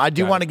both of them. I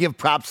do want to give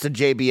props to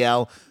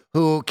JBL,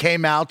 who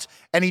came out,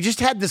 and he just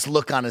had this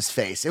look on his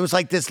face. It was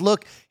like this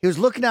look. He was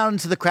looking out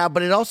into the crowd,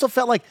 but it also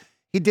felt like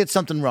he did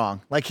something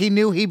wrong. Like he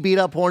knew he beat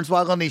up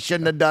Hornswoggle and he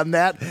shouldn't have done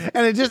that.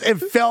 And it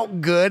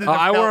felt good.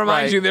 I will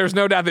remind you, there's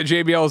no doubt that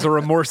JBL is a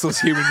remorseless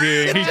human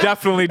being. He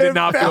definitely did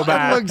not feel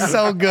bad. It looked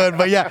so good.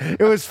 But yeah,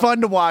 it was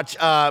fun to watch.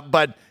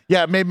 But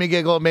yeah, it made me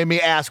giggle. It made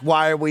me ask,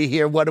 why are we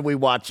here? What are we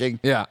watching?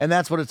 Yeah. And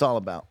that's what it's all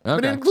about. Okay.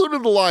 But it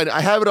included the line,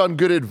 I have it on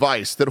good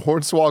advice that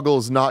Hornswoggle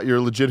is not your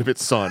legitimate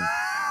son.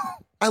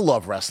 I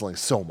love wrestling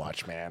so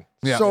much, man.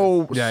 Yeah.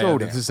 So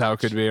This is how it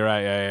could be,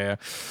 right?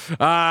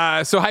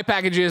 Yeah. So hype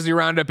packages, the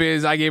roundup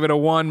is I gave it a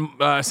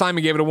 1.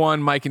 Simon gave it a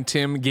 1. Mike and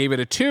Tim gave it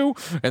a 2.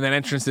 And then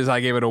entrances,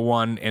 I gave it a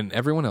 1. And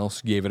everyone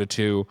else gave it a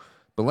 2.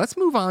 But let's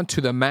move on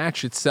to the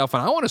match itself.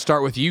 And I want to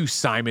start with you,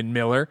 Simon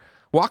Miller.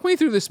 Walk me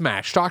through this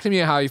match. Talk to me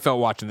how you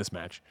felt watching this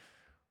match.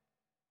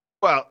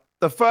 Well,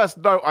 the first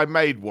note I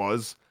made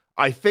was,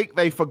 I think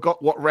they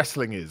forgot what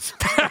wrestling is.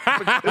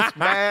 Because,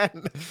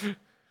 man,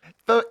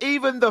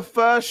 even the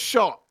first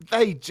shot,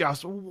 they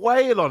just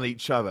wail on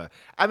each other.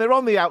 And they're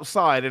on the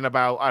outside in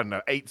about,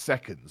 8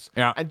 seconds.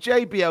 Yeah. And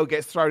JBL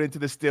gets thrown into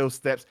the steel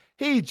steps.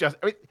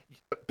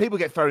 People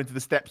get thrown into the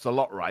steps a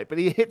lot, right? But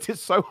he hits it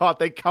so hard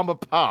they come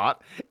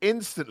apart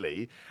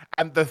instantly.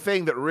 And the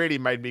thing that really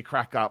made me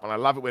crack up, and I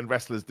love it when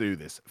wrestlers do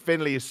this,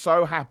 Finlay is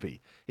so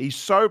happy. He's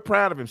so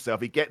proud of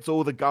himself. He gets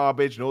all the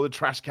garbage and all the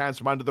trash cans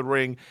from under the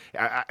ring.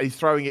 He's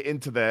throwing it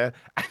into there.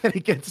 And then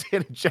he gets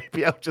in and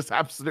JBL just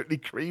absolutely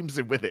creams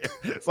him with it.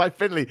 It's like,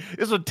 Finlay,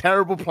 this is a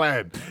terrible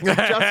plan. You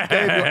just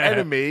gave your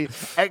enemy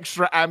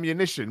extra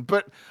ammunition.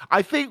 But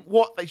I think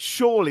what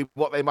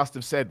they must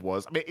have said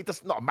was,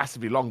 it's not a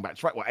massively long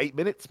match, right? 8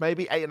 minutes,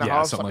 maybe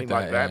 8.5, something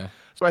like that. Yeah.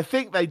 So I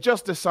think they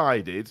just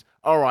decided,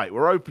 all right,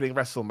 we're opening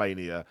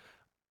WrestleMania.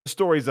 The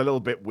story's a little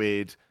bit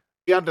weird.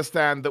 We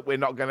understand that we're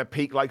not going to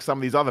peak like some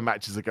of these other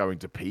matches are going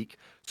to peak.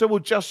 So we'll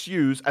just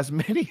use as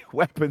many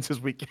weapons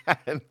as we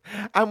can.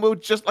 And we'll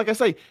just, like I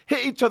say,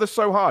 hit each other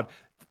so hard.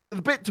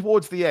 The bit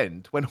towards the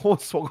end, when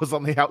Hornswoggle's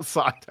on the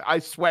outside, I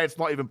swear it's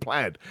not even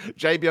planned.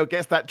 JBL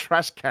gets that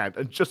trash can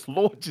and just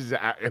launches it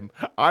at him.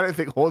 I don't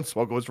think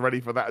Hornswoggle was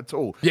ready for that at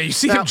all. Yeah, you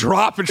see him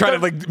drop and try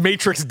to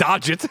Matrix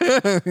dodge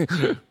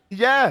it.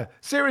 Yeah,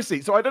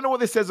 seriously. So I don't know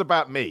what this says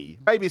about me.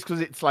 Maybe it's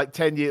because it's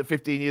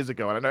 15 years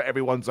ago, and I know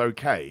everyone's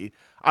okay.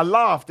 I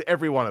laughed at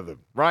every one of them,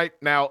 right?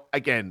 Now,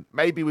 again,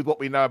 maybe with what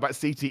we know about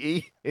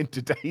CTE in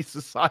today's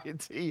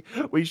society,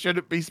 we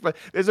shouldn't be...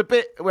 There's a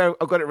bit where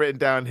I've got it written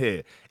down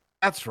here.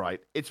 That's right.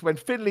 It's when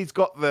Finlay's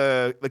got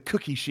the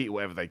cookie sheet,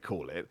 whatever they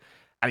call it,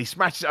 and he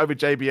smashes it over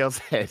JBL's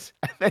head,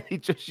 and then he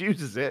just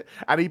uses it,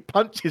 and he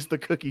punches the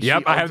cookie sheet.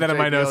 Yep, I have that in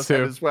my notes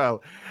too. As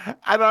well.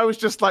 And I was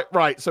just like,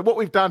 right, so what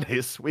we've done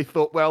is we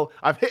thought, well,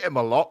 I've hit him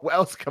a lot. What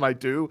else can I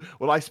do?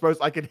 Well, I suppose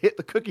I can hit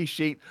the cookie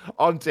sheet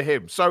onto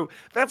him. So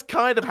that's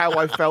kind of how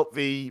I felt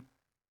the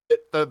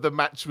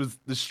match was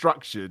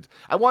structured.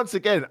 And once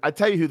again, I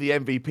tell you who the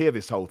MVP of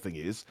this whole thing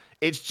is.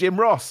 It's Jim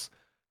Ross.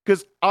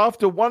 Because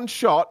after one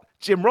shot,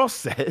 Jim Ross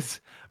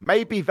says,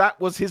 maybe that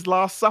was his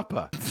last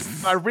supper.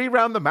 I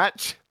rewound the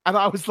match, and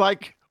I was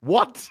like,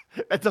 what?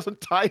 That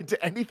doesn't tie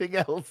into anything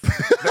else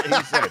that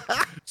he said.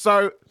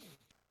 So,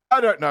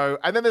 I don't know.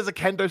 And then there's a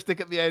kendo stick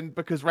at the end,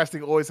 because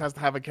wrestling always has to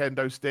have a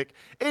kendo stick.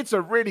 It's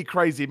a really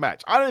crazy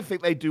match. I don't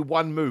think they do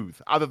one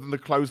move other than the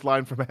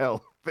clothesline from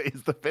hell that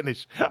is the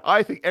finish.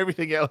 I think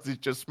everything else is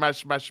just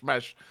smash, smash,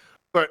 smash.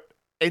 But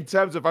in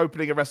terms of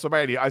opening a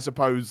WrestleMania, I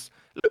suppose...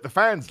 Look, the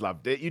fans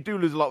loved it. You do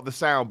lose a lot of the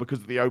sound because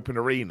of the open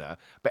arena,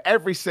 but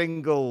every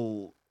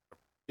single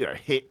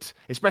hit,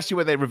 especially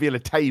when they reveal a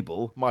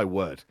table, my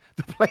word,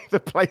 the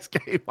place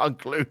came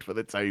unglued for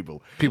the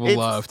table. People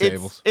love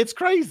tables. It's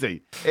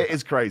crazy. It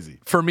is crazy.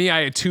 For me,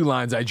 I had 2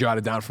 lines I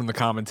jotted down from the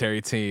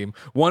commentary team.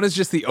 One is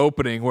just the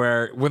opening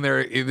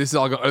this is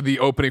all the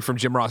opening from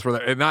Jim Ross, where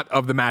they're not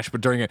of the match,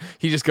 but during it,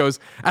 he just goes,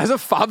 as a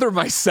father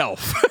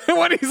myself.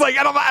 When he's like,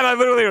 and I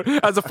literally,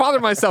 as a father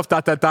myself, ...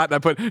 and I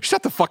put,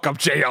 shut the fuck up,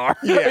 JR. Yeah.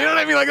 You know what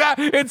I mean? Like that.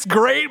 It's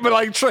great,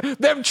 but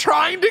them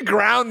trying to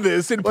ground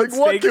this and put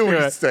what stakes can to we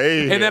it.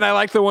 say? And then I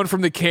like the one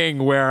from the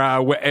King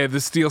where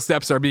the steel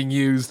steps are being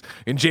used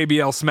and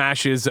JBL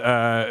smashes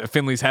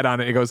Finlay's head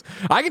on it. He goes,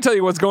 I can tell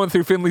you what's going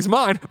through Finlay's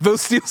mind.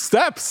 Those steel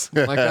steps.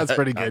 Like, that's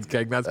pretty good,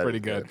 King. That's pretty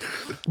good.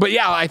 But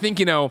yeah, I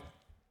think,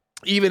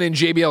 even in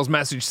JBL's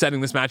message setting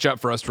this match up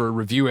for us to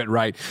review it,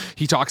 right,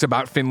 he talks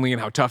about Finlay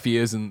and how tough he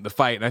is in the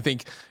fight. And I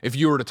think if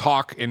you were to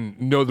talk and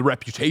know the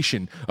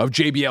reputation of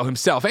JBL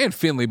himself and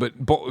Finlay, but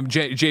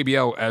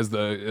JBL as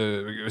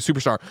the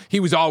superstar, he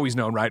was always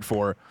known, right,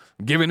 for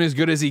giving as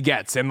good as he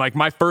gets. And like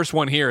my first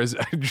one here is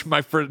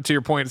to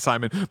your point,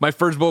 Simon, my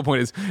first bullet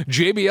point is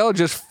JBL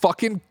just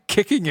fucking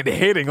kicking and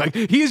hitting. Like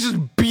he's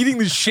just beating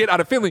the shit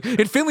out of Finlay,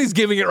 and Finlay's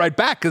giving it right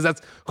back because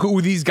that's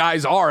who these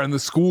guys are in the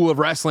school of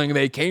wrestling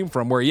they came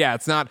from, where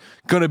it's not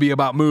going to be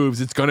about moves.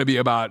 It's going to be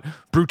about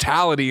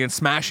brutality and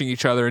smashing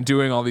each other and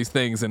doing all these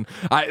things. And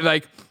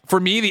for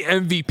me, the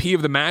MVP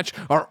of the match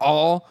are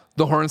all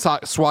the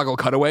Hornswoggle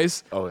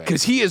cutaways,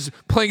 because he is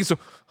playing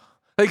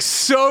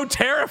so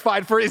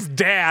terrified for his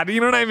dad.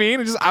 You know what I mean?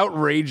 It's just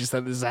outrageous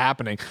that this is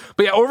happening.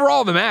 But yeah,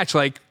 overall the match,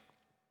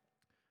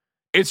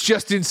 it's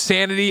just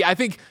insanity. I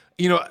think,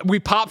 you know, we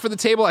pop for the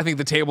table. I think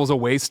the table's a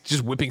waste.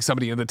 Just whipping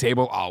somebody in the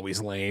table,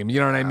 always lame. You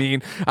know what I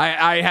mean?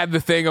 I had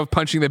the thing of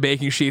punching the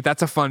baking sheet.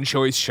 That's a fun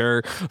choice,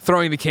 sure.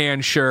 Throwing the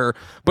can, sure.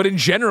 But in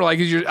general, like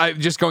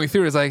just going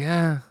through it, it's like,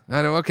 I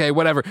don't know, okay,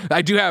 whatever.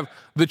 I do have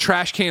the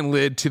trash can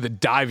lid to the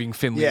diving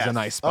Finlay is a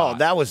nice spot. Oh,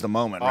 that was the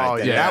moment right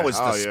there. Yeah. That was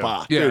the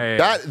spot.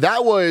 Yeah, Dude,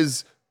 that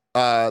was.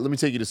 Let me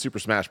take you to Super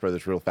Smash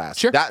Brothers real fast.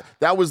 Sure.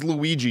 That was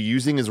Luigi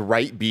using his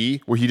right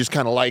B, where he just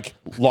kind of like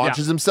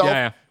launches himself.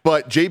 Yeah.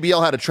 But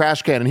JBL had a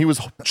trash can, and he was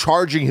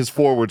charging his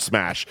forward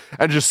smash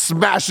and just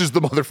smashes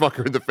the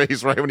motherfucker in the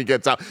face right when he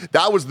gets out.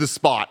 That was the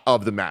spot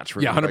of the match for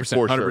me. 100%. Like, for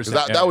sure.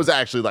 100%. That was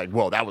actually like,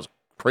 whoa, that was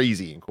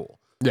crazy and cool.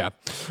 Yeah.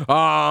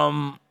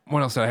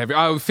 What else did I have here?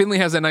 Oh, Finlay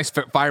has that nice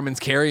fireman's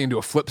carry into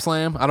a flip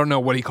slam. I don't know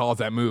what he calls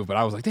that move, but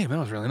I was like, damn, that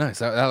was really nice.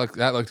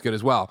 That looked good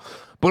as well.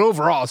 But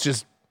overall, it's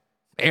just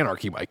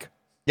anarchy, Mike.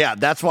 Yeah,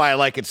 that's why I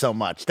like it so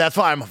much. That's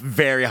why I'm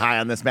very high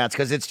on this match,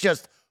 because it's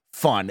just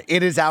fun.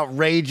 It is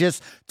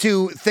outrageous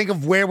to think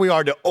of where we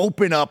are to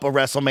open up a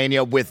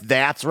WrestleMania with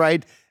that's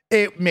right.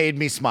 It made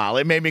me smile.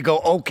 It made me go,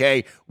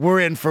 okay, we're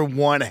in for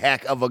one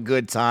heck of a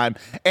good time.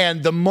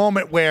 And the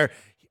moment where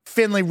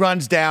Finlay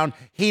runs down,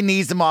 he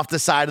knees him off the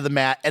side of the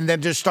mat, and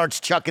then just starts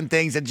chucking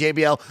things at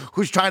JBL,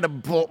 who's trying to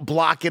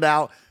block it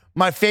out.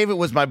 My favorite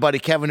was my buddy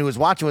Kevin, who was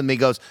watching with me,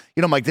 goes,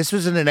 you know, Mike, this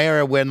was in an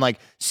era when, like,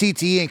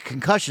 CTE and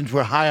concussions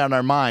were high on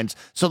our minds.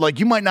 So, like,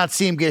 you might not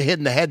see him get hit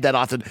in the head that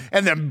often.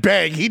 And then,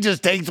 bang, he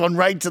just takes one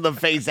right to the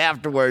face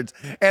afterwards.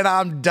 And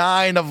I'm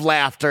dying of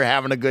laughter,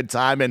 having a good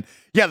time. And,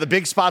 yeah, the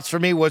big spots for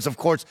me was, of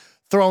course,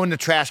 throwing the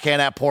trash can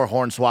at poor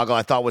Hornswoggle,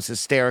 I thought was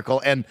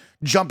hysterical. And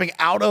jumping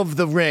out of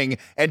the ring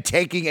and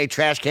taking a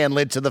trash can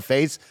lid to the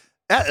face.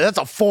 That's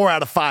a 4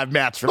 out of 5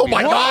 match for me. Oh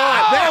my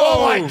God!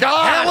 Oh my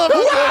God!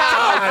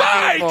 Wow,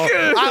 Mike!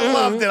 I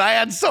loved it. I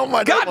had so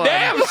much fun.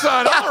 Goddamn,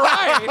 son! All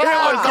right, It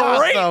was a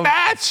great awesome.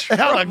 match.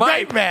 That was a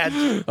Mike. great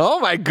match.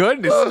 Oh my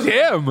goodness,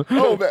 Tim.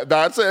 Oh,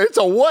 it's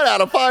a 1 out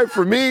of 5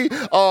 for me.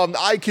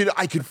 I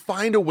could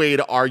find a way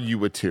to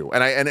argue a 2,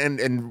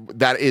 and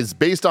that is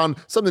based on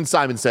something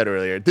Simon said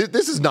earlier.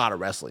 This is not a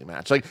wrestling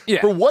match. Like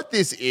for what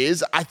this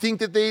is, I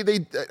think that they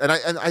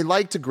I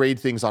like to grade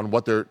things on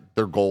what their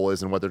goal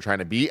is and what they're trying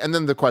to be, and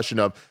then the question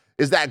of,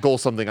 is that goal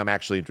something I'm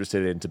actually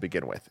interested in to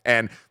begin with?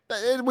 And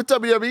with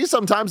WWE,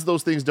 sometimes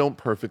those things don't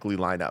perfectly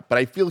line up. But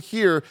I feel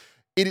here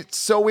it's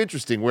so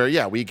interesting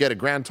where, we get a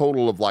grand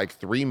total of like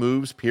 3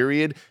 moves,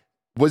 period.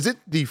 Was it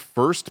the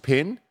first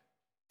pin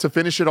to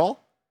finish it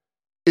all?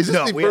 Is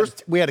this the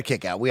first? We had a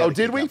kick out.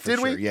 Did we?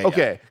 Yeah,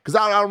 okay. Because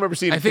I don't remember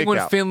seeing a I think kick when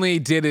out. Finlay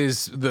did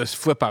the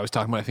flip I was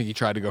talking about, I think he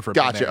tried to go for a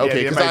Gotcha. pin.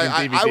 Okay. Yeah,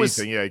 Because I was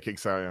thing. Yeah, he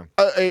kicks out.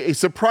 a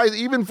surprise,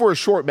 even for a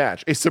short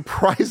match, a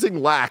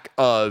surprising lack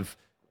of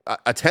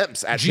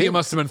attempts at Gia Tim.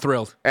 must have been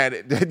thrilled. And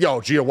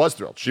Gia was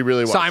thrilled. She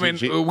really was. Simon,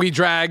 we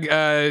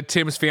drag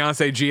Tim's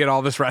fiance Gia at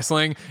all this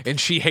wrestling, and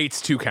she hates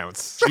 2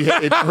 counts.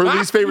 It's her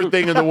least favorite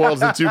thing in the world is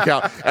the 2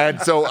 count.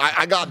 And so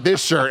I got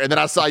this shirt, and then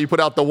I saw you put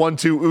out the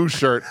 1-2 ooh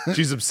shirt.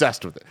 She's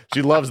obsessed with it.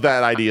 She loves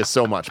that idea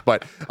so much.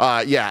 But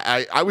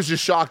I was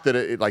just shocked that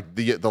it like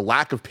the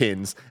lack of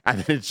pins, and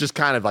then it's just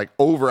kind of like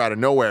over out of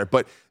nowhere.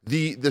 But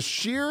the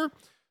sheer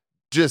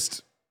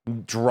just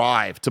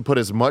drive to put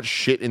as much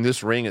shit in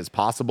this ring as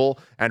possible,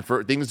 and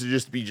for things to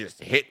just be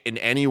hit in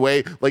any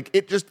way, like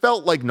it just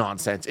felt like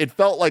nonsense. It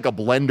felt like a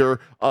blender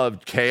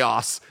of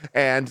chaos,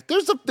 and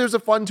there's a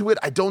fun to it.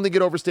 I don't think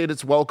it overstayed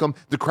its welcome.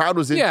 The crowd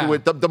was into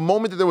it. The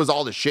moment that there was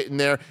all the shit in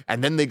there,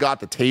 and then they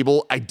got the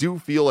table, I do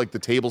feel like the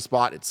table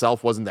spot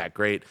itself wasn't that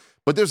great,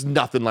 but there's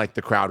nothing like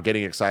the crowd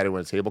getting excited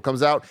when a table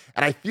comes out,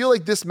 and I feel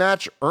like this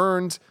match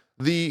earned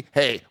the,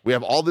 hey, we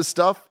have all this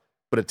stuff,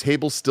 but a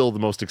table's still the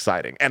most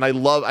exciting. And I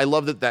love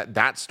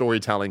that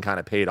storytelling kind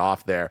of paid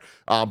off there.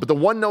 But the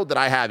one note that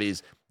I have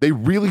is they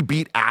really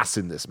beat ass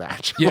in this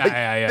match.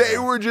 They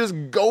were just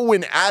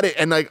going at it.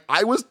 And like,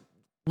 I was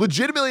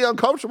legitimately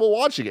uncomfortable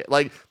watching it.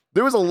 Like,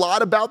 there was a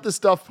lot about this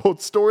stuff, both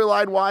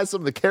storyline wise, some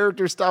of the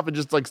character stuff, and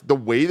just like the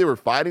way they were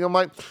fighting. I'm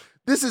like,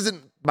 this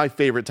isn't my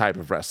favorite type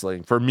of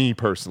wrestling for me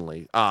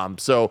personally. I'm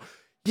going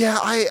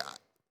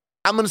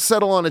to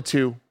settle on a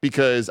 2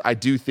 because I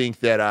do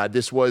think that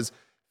this was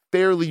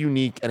fairly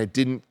unique, and it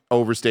didn't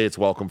overstay its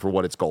welcome for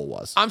what its goal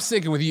was. I'm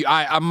sticking with you.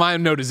 My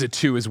note is a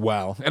 2 as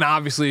well. And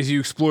obviously, as you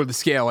explore the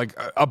scale, like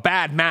a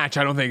bad match,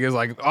 I don't think is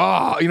like,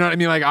 oh, you know what I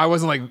mean? Like, I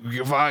wasn't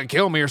like,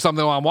 kill me or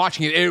something while I'm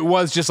watching it. It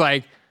was just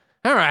like,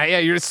 all right, yeah,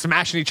 you're just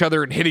smashing each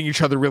other and hitting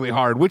each other really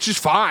hard, which is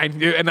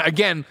fine. And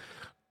again,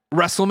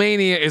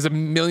 WrestleMania is a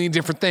million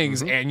different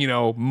things,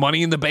 and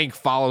Money in the Bank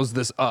follows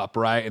this up,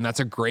 right? And that's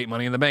a great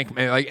Money in the Bank.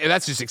 And like,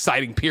 that's just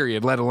exciting,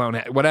 period. Let alone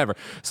whatever.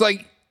 So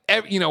like,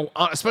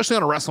 especially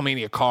on a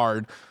WrestleMania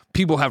card,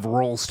 people have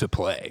roles to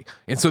play.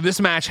 And so this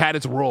match had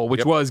its role,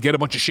 which was get a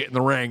bunch of shit in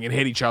the ring and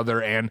hit each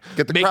other and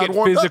make it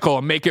physical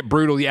and make it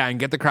brutal. Yeah, and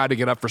get the crowd to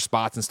get up for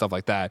spots and stuff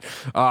like that.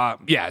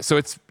 So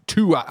it's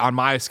 2 on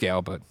my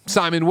scale. But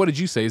Simon, what did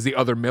you say is the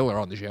other Miller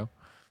on the show?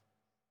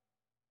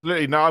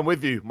 Absolutely. No, I'm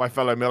with you, my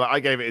fellow Miller. I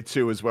gave it a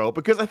 2 as well,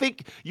 because I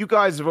think you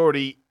guys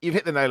you've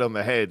hit the nail on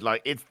the head.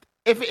 Like, if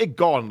it had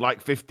gone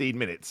like 15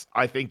 minutes,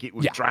 I think it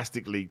would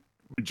drastically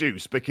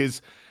reduce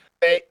because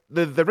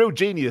the real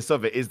genius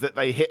of it is that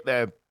they hit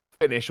their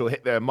finish or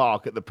hit their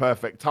mark at the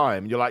perfect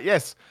time. You're like,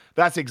 yes,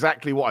 that's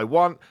exactly what I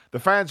want. The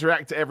fans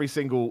react to every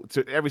single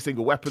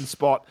weapon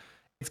spot.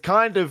 It's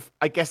kind of,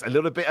 I guess, a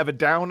little bit of a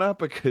downer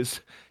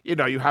because, you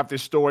know, you have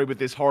this story with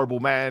this horrible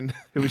man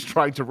who is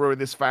trying to ruin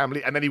this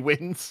family and then he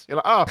wins. You're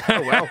like, oh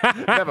well,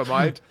 never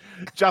mind.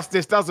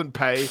 Justice doesn't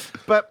pay.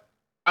 But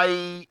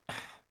I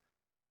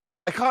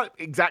can't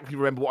exactly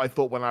remember what I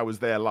thought when I was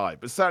there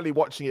live, but certainly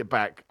watching it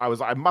back,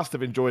 I must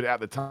have enjoyed it at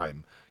the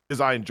time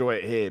because I enjoy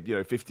it here, you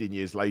know, 15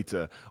 years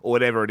later or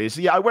whatever it is.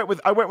 So yeah, I went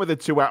with a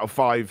 2 out of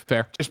 5.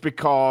 Fair. Just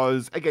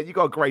because, again, you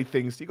got great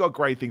things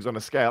on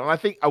a scale, and I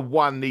think a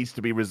 1 needs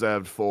to be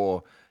reserved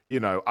for, you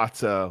know,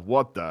 utter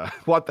what the.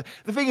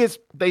 The thing is,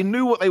 they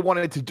knew what they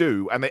wanted to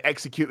do and they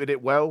executed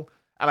it well,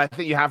 and I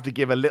think you have to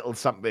give a little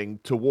something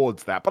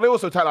towards that. But I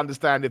also totally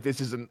understand if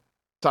this isn't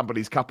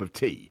somebody's cup of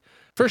tea.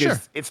 For sure.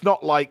 It's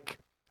not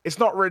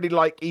really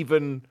like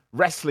even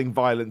wrestling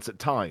violence at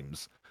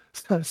times.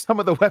 Some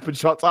of the weapon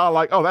shots are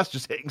like, oh, that's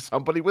just hitting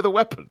somebody with a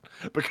weapon.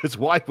 Because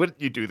why wouldn't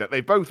you do that?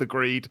 They both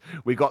agreed.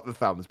 We got the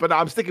thumbs. But no,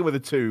 I'm sticking with a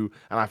 2,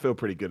 and I feel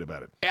pretty good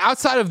about it.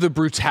 Outside of the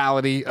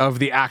brutality of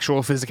the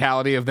actual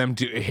physicality of them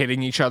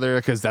hitting each other,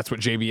 because that's what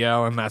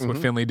JBL and that's what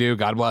Finlay do,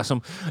 God bless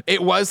them,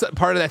 it was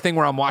part of that thing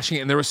where I'm watching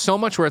it, and there was so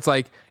much where it's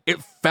like,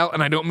 it felt,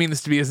 and I don't mean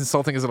this to be as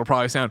insulting as it'll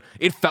probably sound,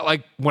 it felt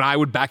like when I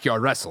would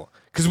backyard wrestle.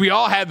 Because we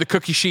all had the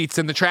cookie sheets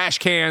and the trash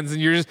cans,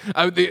 and you're just,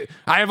 I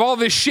have all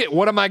this shit.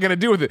 What am I going to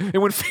do with it?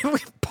 And when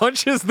Finlay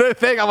punches the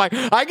thing, I'm like,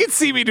 I could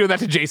see me doing that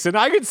to Jason.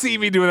 I could see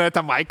me doing that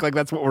to Mike. Like,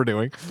 that's what we're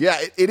doing. Yeah,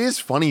 it is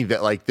funny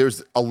that, like,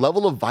 there's a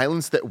level of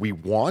violence that we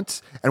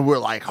want, and we're,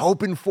 like,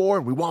 hoping for,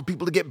 and we want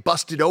people to get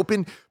busted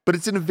open, but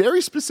it's in a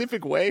very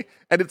specific way.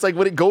 And it's like,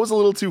 when it goes a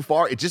little too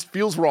far, it just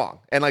feels wrong.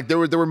 And, like, there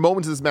were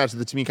moments in this match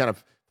that to me kind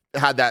of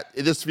had that,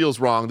 this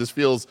feels wrong, this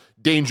feels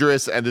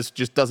dangerous, and this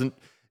just doesn't,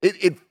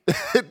 It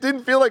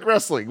didn't feel like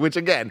wrestling, which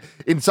again,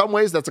 in some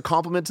ways, that's a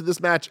compliment to this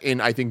match.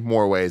 In I think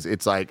more ways,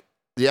 it's like,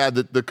 yeah,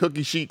 the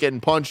cookie sheet getting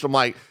punched. I'm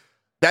like,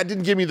 that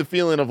didn't give me the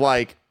feeling of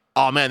like,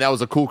 oh man, that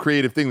was a cool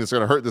creative thing that's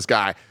going to hurt this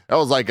guy. That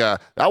was like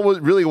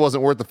really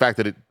wasn't worth the fact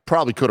that it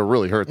probably could have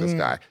really hurt this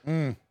guy.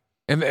 And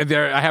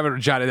there, I have it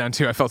jotted down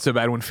too. I felt so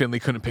bad when Finlay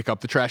couldn't pick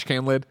up the trash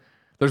can lid.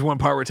 There's one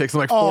part where it takes him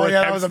like 4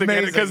 attempts to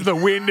get it because the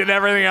wind and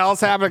everything else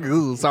happened.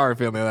 Ooh, sorry,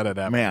 Finlay, that had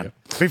happened. Man,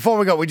 before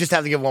we go, we just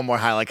have to give one more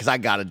highlight because I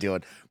got to do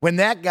it. When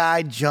that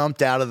guy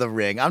jumped out of the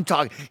ring, I'm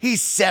talking,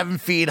 he's 7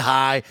 feet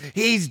high.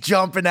 He's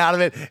jumping out of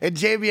it, and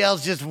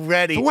JBL's just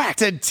ready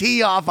to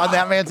tee off on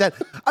that man's head.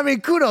 I mean,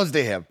 kudos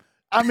to him.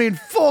 I mean,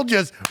 full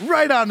just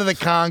right onto the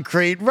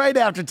concrete, right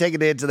after taking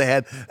the hit to the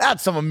head.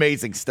 That's some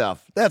amazing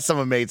stuff.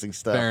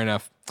 Fair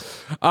enough.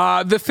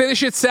 The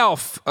finish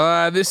itself,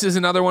 this is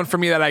another one for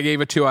me that I gave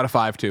a 2 out of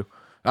 5 to.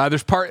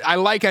 There's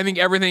I think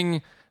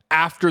everything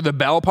after the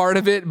bell part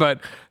of it,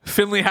 but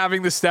Finlay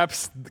having the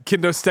steps,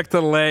 kendo stick to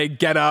the leg,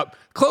 get up,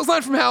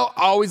 clothesline from hell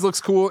always looks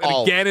cool,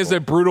 and again is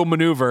a brutal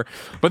maneuver.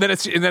 But then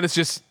it's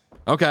just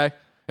okay.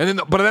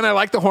 But then I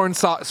like the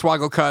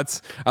hornswoggle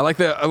cuts. I like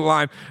the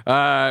line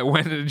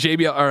when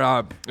JBL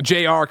or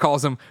JR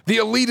calls him the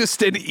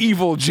elitist and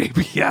evil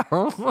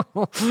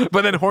JBL.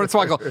 But then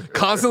Hornswoggle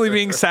constantly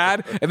being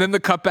sad, and then the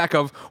cutback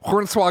of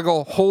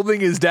Hornswoggle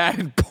holding his dad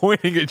and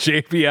pointing at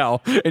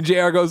JBL, and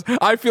JR goes,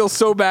 "I feel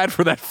so bad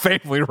for that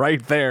family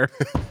right there."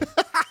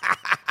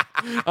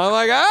 I'm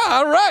like,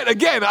 all right.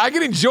 Again, I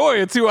can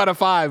enjoy a 2 out of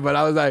 5, but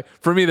I was like,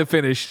 for me, the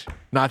finish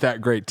not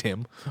that great,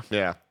 Tim.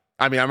 Yeah.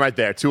 I mean, I'm right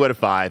there. 2 out of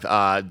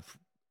 5.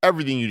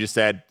 Everything you just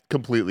said,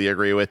 completely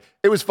agree with.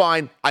 It was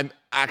fine. I'm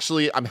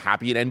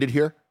happy it ended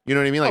here. You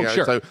know what I mean? Like,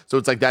 sure. So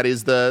it's like that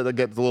is the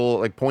little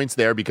like points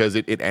there because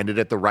it ended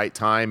at the right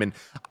time. And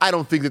I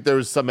don't think that there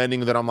was some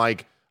ending that I'm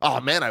like, oh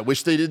man, I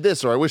wish they did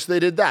this or I wish they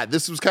did that.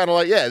 This was kind of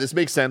like, yeah, this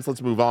makes sense.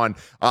 Let's move on.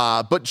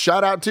 But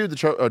shout out to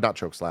the not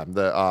choke slam,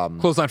 the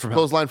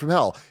clothesline from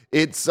hell.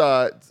 It's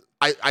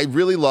I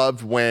really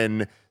loved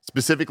when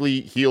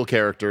specifically heel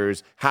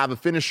characters have a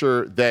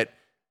finisher that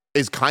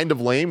is kind of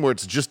lame where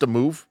it's just a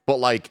move, but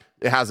like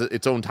it has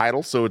its own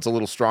title, so it's a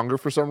little stronger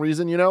for some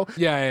reason, you know?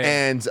 Yeah.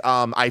 And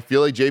I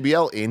feel like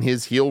JBL in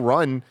his heel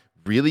run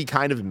really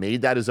kind of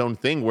made that his own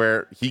thing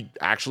where he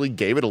actually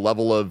gave it a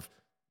level of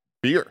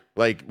fear.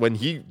 Like when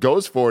he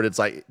goes for it, it's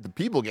like the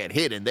people get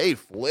hit and they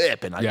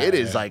flip, and like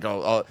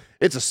like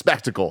it's a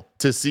spectacle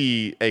to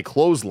see a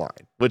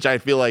clothesline, which I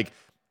feel like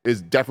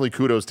is definitely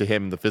kudos to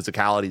him, the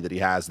physicality that he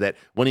has. That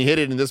when he hit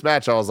it in this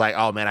match, I was like,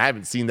 oh man, I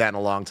haven't seen that in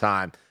a long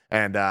time.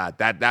 And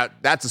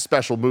that's a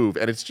special move,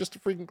 and it's just a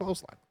freaking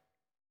clothesline.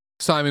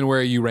 Simon, where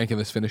are you ranking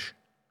this finish?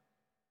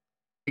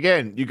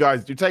 Again, you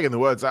guys, you're taking the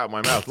words out of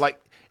my mouth.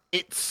 Like,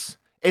 it's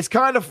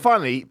kind of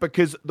funny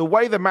because the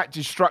way the match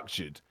is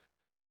structured,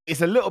 it's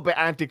a little bit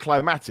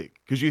anticlimactic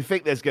because you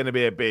think there's going to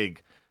be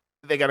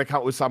they're going to come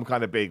up with some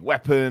kind of big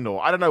weapon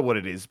or I don't know what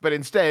it is. But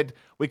instead,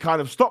 we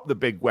kind of stop the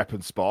big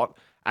weapon spot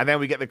And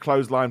then we get the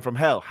clothesline from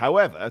hell.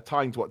 However,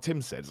 tying to what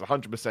Tim said, is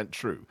 100%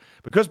 true.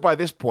 Because by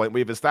this point,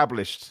 we've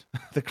established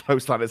the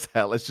clothesline as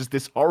hell as just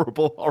this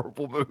horrible,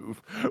 horrible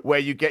move where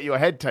you get your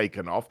head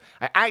taken off.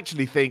 I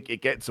actually think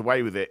it gets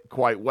away with it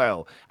quite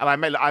well. And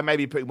I may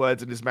be putting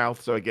words in his mouth,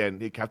 so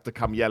again, he'd have to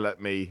come yell at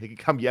me. He could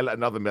come yell at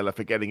another Miller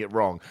for getting it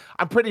wrong.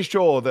 I'm pretty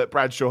sure that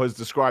Bradshaw has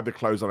described the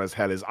clothesline as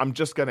hell as, I'm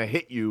just going to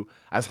hit you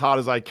as hard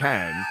as I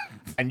can,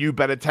 and you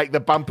better take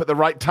the bump at the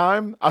right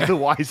time.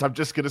 Otherwise, I'm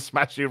just going to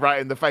smash you right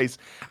in the face.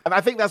 And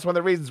I think that's one of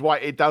the reasons why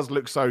it does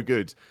look so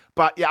good.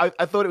 But yeah,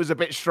 I thought it was a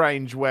bit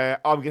strange where,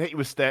 oh, I'm going to hit you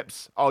with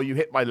steps. Oh, you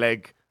hit my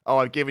leg. Oh,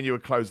 I've given you a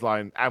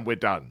clothesline and we're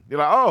done. You're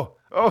like,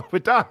 oh, we're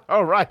done.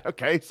 Oh, right.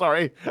 Okay.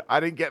 Sorry. I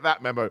didn't get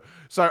that memo.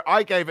 So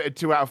I gave it a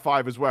 2 out of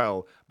 5 as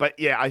well. But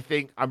yeah, I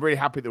think I'm really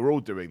happy that we're all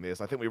doing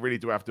this. I think we really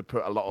do have to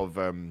put a lot of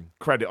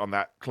credit on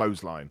that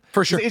clothesline.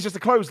 For sure. It's just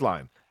a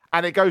clothesline.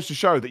 And it goes to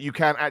show that you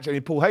can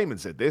actually, Paul Heyman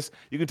said this,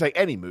 you can take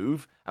any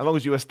move, as long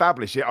as you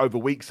establish it over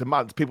weeks and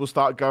months, people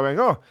start going,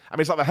 oh, I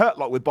mean, it's like the Hurt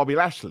Lock with Bobby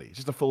Lashley. It's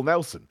just a full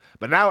Nelson.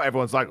 But now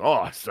everyone's like,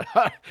 oh,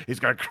 he's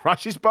going to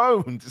crush his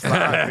bones. It's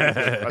like, I think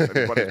he's going to crush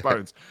anybody's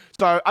bones.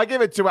 So I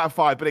give it 2 out of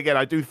 5. But again,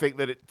 I do think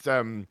that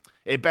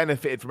it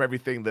benefited from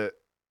everything that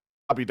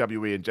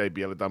WWE and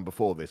JBL have done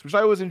before this, which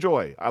I always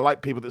enjoy. I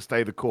like people that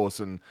stay the course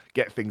and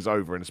get things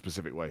over in a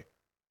specific way.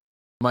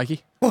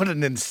 Mikey? What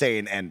an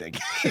insane ending.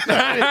 Just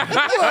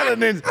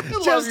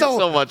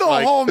so much, the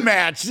Mike. whole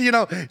match. You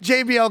know,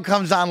 JBL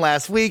comes on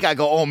last week. I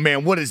go, oh,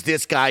 man, what is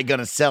this guy going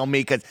to sell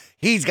me? Because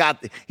he's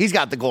got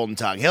the golden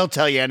tongue. He'll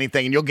tell you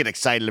anything, and you'll get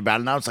excited about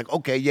it. And I was like,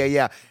 okay,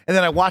 yeah. And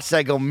then I watched it.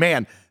 I go,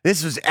 man,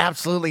 this was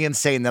absolutely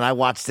insane that I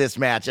watched this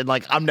match. And,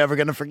 like, I'm never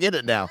going to forget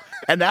it now.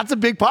 And that's a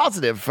big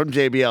positive from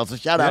JBL. So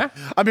shout out.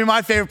 I mean,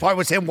 my favorite part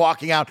was him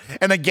walking out.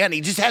 And, again,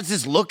 he just has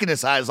this look in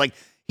his eyes like,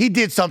 he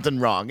did something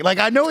wrong. Like,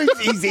 I know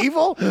he's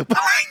evil, but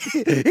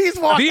like, he's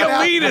walking the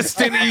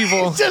elitist in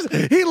evil.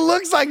 He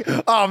looks like,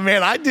 oh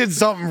man, I did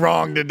something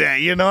wrong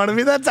today. You know what I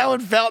mean? That's how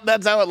it felt.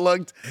 That's how it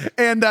looked.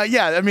 And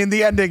yeah, I mean,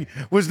 the ending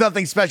was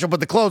nothing special, but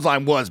the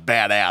clothesline was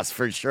badass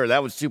for sure.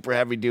 That was super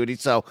heavy duty.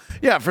 So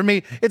yeah, for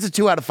me, it's a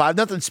 2 out of 5.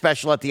 Nothing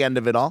special at the end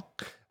of it all.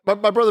 My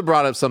brother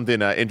brought up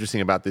something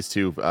interesting about this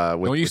too.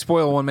 Don't you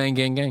spoil one man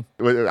gang.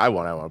 I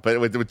won't. But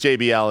with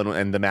JBL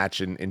and the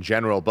match in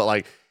general, but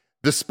like,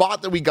 the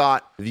spot that we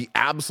got the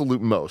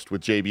absolute most with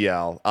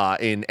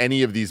JBL in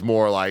any of these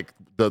more like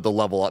the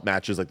level up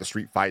matches, like the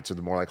street fights or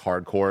the more like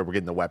hardcore, we're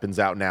getting the weapons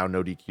out now,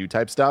 no DQ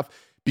type stuff.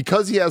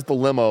 Because he has the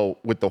limo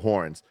with the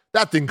horns,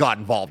 that thing got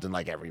involved in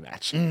like every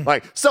match.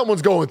 Like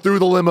someone's going through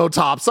the limo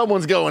top,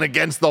 someone's going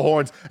against the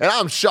horns. And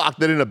I'm shocked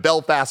that in a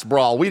Belfast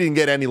brawl, we didn't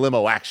get any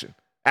limo action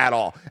at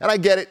all. And I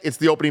get it. It's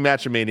the opening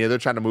match of Mania. They're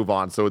trying to move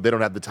on, so they don't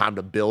have the time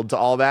to build to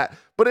all that.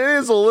 But it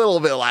is a little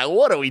bit like,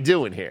 what are we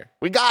doing here?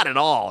 We got it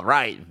all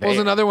right there. Well,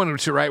 there's another one,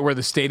 right, where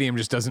the stadium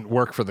just doesn't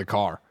work for the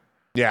car.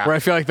 Yeah. Where I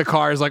feel like the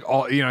car is like,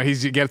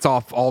 he gets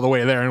off all the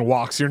way there and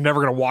walks. You're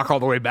never going to walk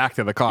all the way back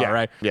to the car,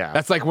 right? Yeah.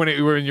 That's like when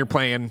you're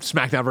playing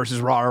SmackDown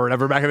versus Raw or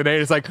whatever back in the day.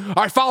 It's like, all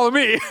right, follow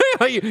me.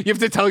 Like, you have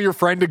to tell your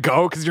friend to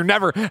go because you're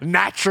never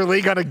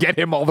naturally going to get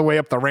him all the way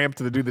up the ramp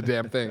to do the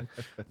damn thing.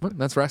 But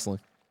that's wrestling.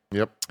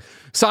 Yep.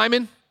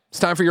 Simon, it's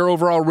time for your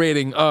overall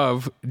rating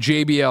of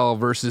JBL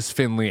versus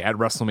Finlay at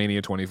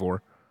WrestleMania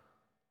 24.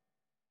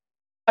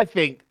 I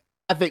think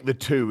the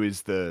 2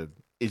 is the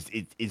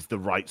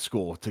right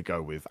score to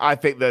go with. I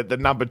think the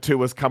number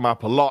 2 has come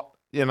up a lot,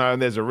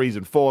 and there's a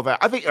reason for that.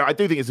 I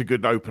do think it's a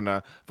good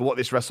opener for what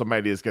this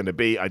WrestleMania is going to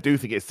be. I do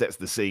think it sets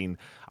the scene.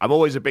 I'm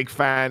always a big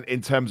fan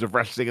in terms of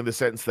wrestling in the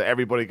sense that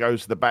everybody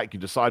goes to the back, you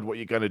decide what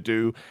you're going to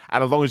do,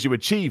 and as long as you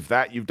achieve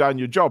that, you've done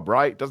your job,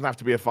 right? It doesn't have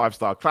to be a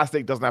 5-star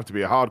classic, doesn't have to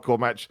be a hardcore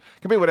match.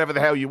 It can be whatever the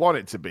hell you want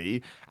it to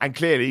be. And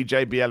clearly,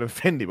 JBL and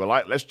Finlay were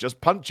like, let's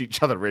just punch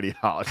each other really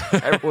hard.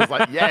 Everyone's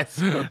like, yes,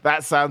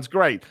 that sounds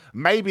great.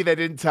 Maybe they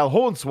didn't tell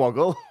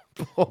Hornswoggle,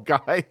 poor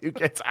guy who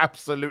gets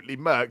absolutely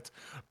murked.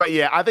 But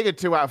yeah, I think a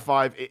 2 out of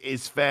 5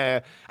 is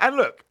fair. And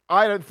look,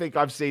 I don't think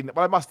I've seen,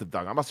 well, I must have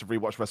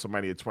rewatched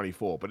WrestleMania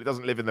 24, but it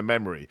doesn't live in the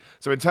memory.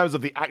 So in terms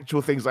of the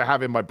actual things I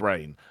have in my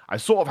brain, I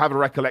sort of have a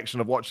recollection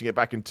of watching it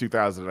back in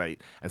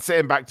 2008 and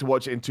sitting back to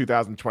watch it in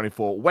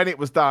 2024. When it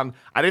was done,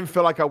 I didn't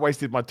feel like I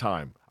wasted my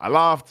time. I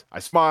laughed, I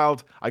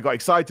smiled, I got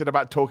excited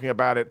about talking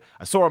about it.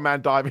 I saw a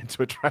man dive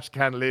into a trash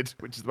can lid,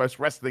 which is the most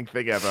wrestling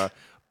thing ever.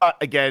 But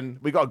again,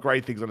 we got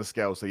grade things on the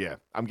scale, so yeah,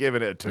 I'm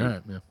giving it a 2.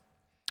 Right, yeah.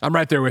 I'm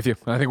right there with you.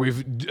 I think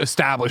we've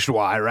established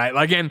why, right?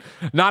 Like, again,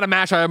 not a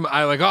match I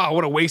like, oh,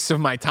 what a waste of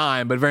my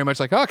time, but very much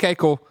like, okay,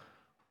 cool.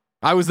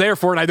 I was there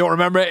for it, and I don't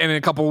remember it, and in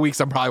a couple of weeks,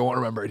 I probably won't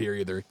remember it here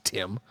either,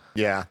 Tim.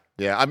 Yeah.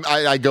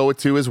 I go with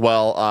 2 as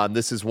well.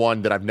 This is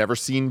one that I've never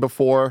seen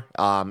before,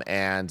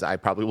 and I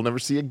probably will never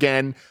see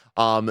again.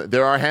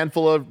 There are a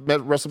handful of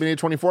WrestleMania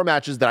 24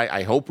 matches that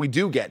I hope we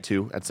do get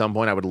to at some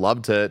point. I would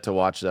love to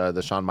watch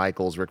the Shawn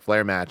Michaels Ric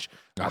Flair match.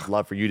 I'd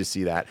love for you to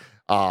see that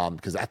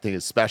because that thing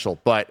is special.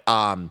 But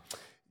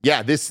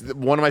yeah, this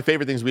one of my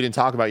favorite things we didn't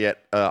talk about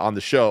yet on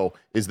the show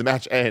is the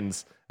match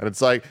ends And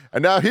it's like,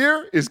 and now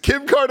here is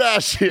Kim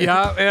Kardashian.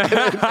 Yeah.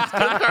 Kim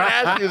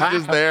Kardashian is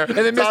just there. And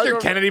then Mr.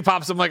 Kennedy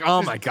pops up like,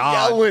 oh my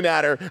God. Yelling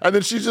at her. And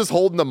then she's just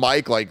holding the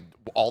mic like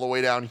all the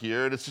way down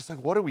here. And it's just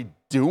like, what are we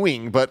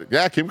doing? But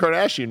yeah, Kim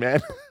Kardashian,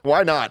 man.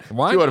 Why not?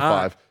 Why 2 out of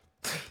not? 5.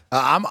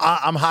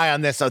 I'm high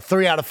on this. So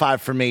 3 out of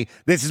 5 for me.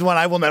 This is one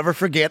I will never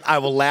forget. I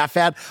will laugh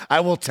at.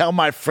 I will tell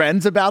my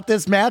friends about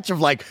this match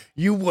of like,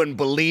 you wouldn't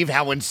believe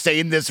how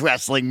insane this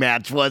wrestling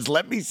match was.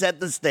 Let me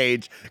set the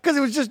stage because it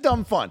was just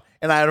dumb fun.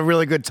 And I had a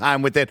really good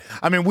time with it.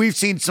 I mean, we've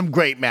seen some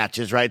great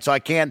matches, right? So I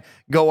can't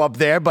go up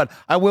there, but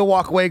I will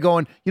walk away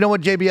going, you know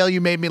what, JBL, you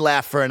made me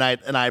laugh for a night,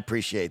 and I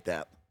appreciate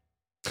that.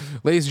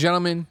 Ladies and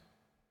gentlemen,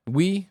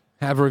 we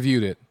have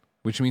reviewed it,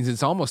 which means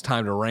it's almost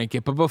time to rank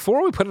it. But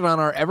before we put it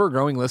on our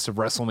ever-growing list of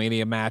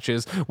WrestleMania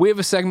matches, we have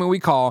a segment we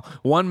call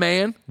One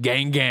Man,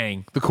 Gang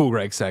Gang, the Cool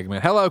Greg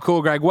segment. Hello,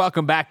 Cool Greg.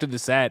 Welcome back to the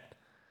set.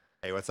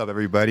 Hey, what's up,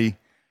 everybody?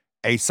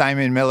 Hey,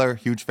 Simon Miller,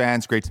 huge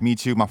fans. Great to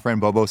meet you. My friend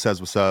Bobo says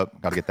what's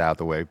up. Got to get that out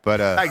the way. But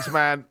Thanks,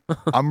 man.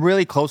 I'm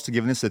really close to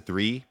giving this a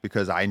 3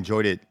 because I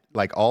enjoyed it.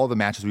 Like all the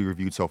matches we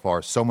reviewed so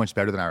far, so much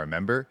better than I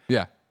remember.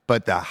 Yeah.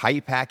 But the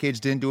hype package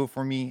didn't do it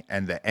for me,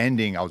 and the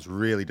ending I was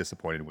really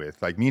disappointed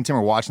with. Like me and Tim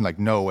were watching, like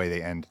no way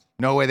they end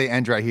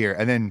right here.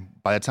 And then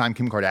by the time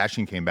Kim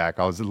Kardashian came back,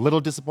 I was a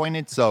little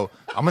disappointed. So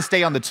I'm gonna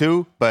stay on the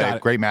 2,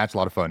 but great match, a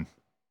lot of fun.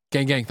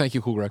 Gang Gang, thank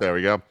you, Cool Greg. There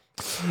we go.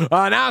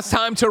 Now it's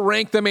time to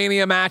rank the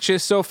Mania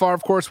matches. So far,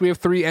 of course, we have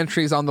 3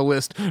 entries on the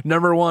list.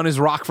 Number 1 is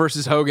Rock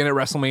versus Hogan at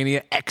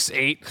WrestleMania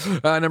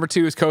X8. Number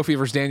 2 is Kofi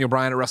versus Daniel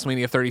Bryan at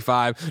WrestleMania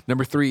 35.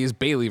 Number 3 is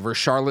Bayley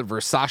versus Charlotte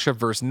versus Sasha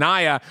versus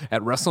Nia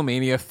at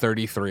WrestleMania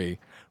 33.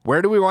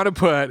 Where do we want to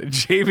put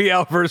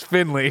JBL versus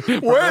Finlay for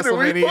Where do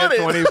we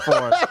WrestleMania put it?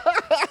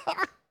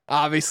 24?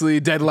 Obviously,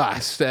 dead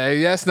last.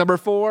 Yes, number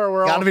 4.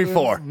 We're Gotta all be good.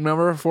 4.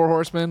 Number 4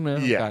 Horsemen.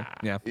 Yeah. Okay.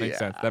 Yeah, makes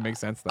sense. That makes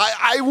sense. Though.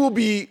 I will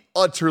be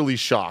utterly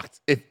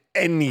shocked if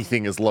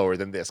anything is lower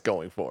than this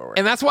going forward.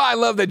 And that's why I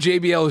love that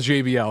JBL is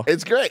JBL.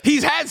 It's great.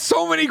 He's had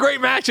so many great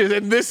matches,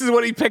 and this is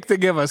what he picked to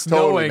give us,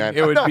 Totally, knowing man.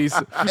 it would be.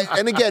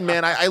 And again,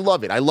 man, I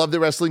love it. I love that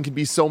wrestling can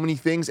be so many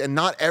things, and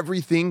not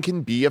everything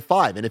can be a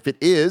 5. And if it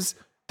is,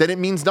 then it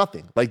means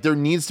nothing. Like there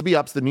needs to be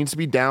ups, there needs to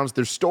be downs.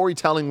 There's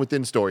storytelling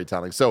within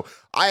storytelling. So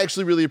I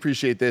actually really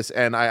appreciate this,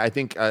 and I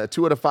think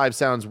 2 out of 5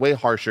 sounds way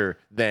harsher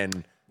than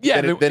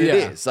it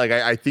is. Like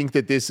I think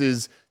that this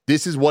is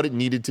what it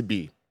needed to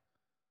be.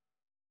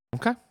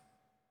 Okay.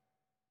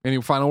 Any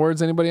final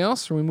words? Anybody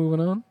else? Are we moving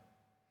on?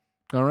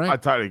 All right. I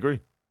totally agree.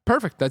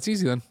 Perfect. That's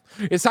easy then.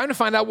 It's time to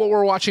find out what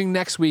we're watching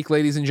next week,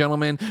 ladies and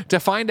gentlemen. To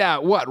find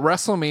out what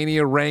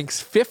WrestleMania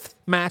Rank's 5th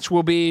match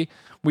will be,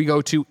 we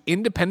go to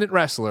independent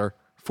wrestler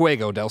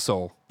Fuego del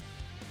Sol.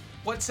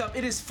 What's up?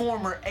 It is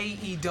former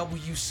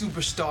AEW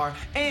superstar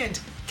and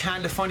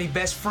kinda funny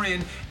best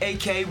friend,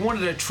 aka one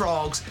of the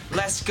Trogs.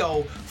 Let's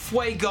go,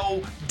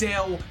 Fuego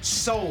del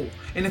Sol.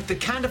 And if the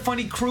Kinda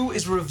Funny crew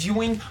is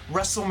reviewing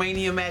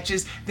WrestleMania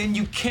matches, then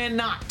you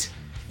cannot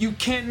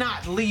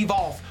leave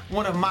off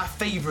one of my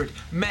favorite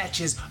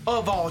matches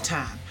of all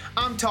time.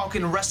 I'm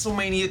talking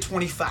WrestleMania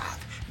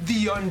 25,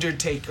 The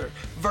Undertaker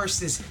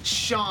versus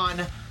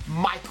Shawn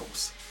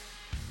Michaels.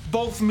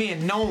 Both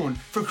men known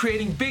for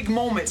creating big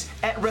moments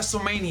at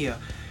WrestleMania.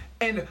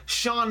 And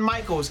Shawn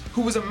Michaels,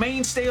 who was a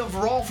mainstay of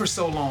Raw for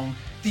so long,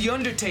 The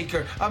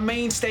Undertaker, a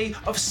mainstay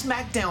of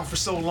SmackDown for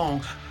so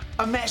long.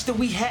 A match that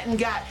we hadn't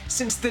got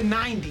since the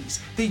 90s,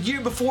 the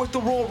year before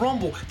the Royal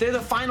Rumble. They're the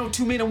final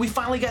 2 men, and we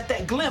finally got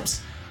that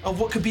glimpse of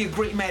what could be a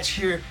great match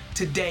here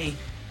today.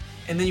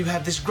 And then you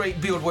have this great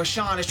build where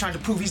Shawn is trying to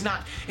prove he's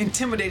not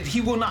intimidated.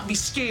 He will not be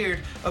scared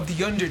of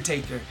The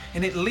Undertaker.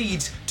 And it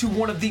leads to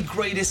one of the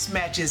greatest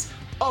matches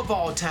of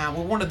all time,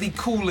 with one of the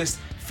coolest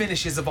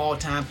finishes of all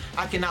time.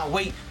 I cannot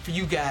wait for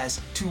you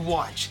guys to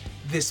watch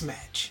this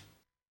match.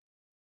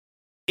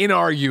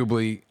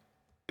 Inarguably,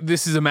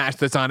 this is a match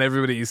that's on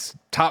everybody's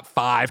top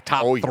 5,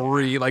 top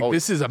 3. Like,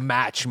 this is a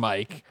match,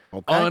 Mike.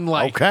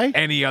 Unlike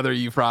any other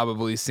you've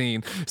probably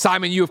seen.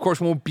 Simon, you, of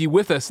course, won't be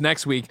with us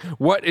next week.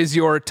 What is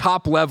your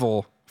top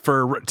level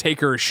for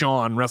Taker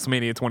Shawn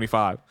WrestleMania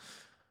 25?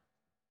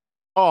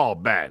 Oh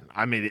man,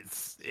 I mean,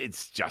 it's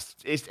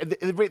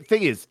the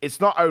thing is,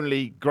 it's not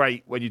only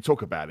great when you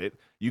talk about it.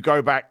 You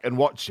go back and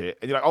watch it,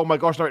 and you're like, oh my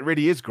gosh, no, it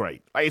really is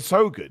great. Like, it's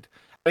so good.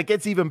 And it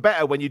gets even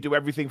better when you do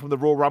everything from the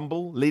Royal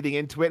Rumble leading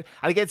into it,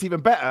 and it gets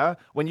even better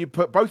when you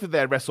put both of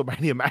their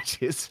WrestleMania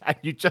matches and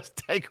you just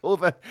take all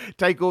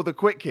the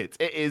quick hits.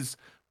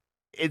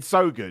 It's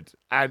so good,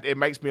 and it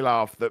makes me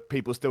laugh that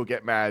people still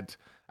get mad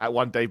at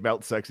one Dave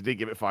Meltzer because he didn't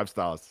give it 5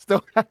 stars.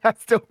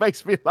 That still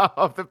makes me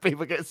laugh that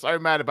people get so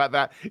mad about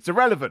that. It's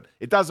irrelevant.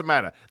 It doesn't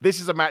matter. This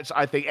is a match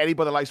I think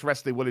anybody that likes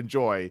wrestling will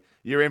enjoy.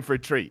 You're in for a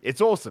treat.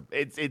 It's awesome.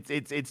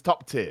 It's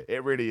top tier.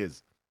 It really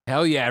is.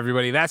 Hell yeah,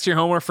 everybody. That's your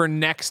homework for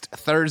next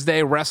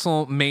Thursday,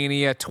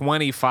 WrestleMania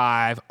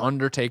 25,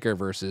 Undertaker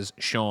versus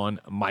Shawn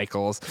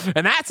Michaels.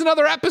 And that's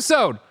another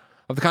episode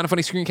of the Kinda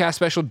Funny Screencast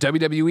special,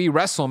 WWE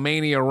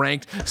WrestleMania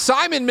Ranked.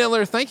 Simon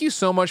Miller, thank you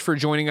so much for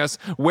joining us.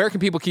 Where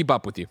can people keep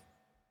up with you?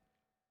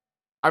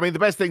 I mean, the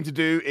best thing to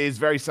do is,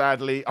 very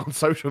sadly, on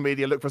social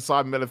media, look for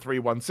Simon Miller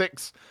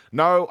 316.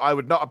 No, I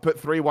would not have put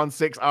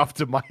 316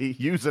 after my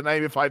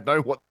username if I'd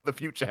known what the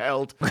future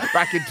held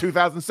back in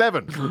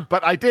 2007.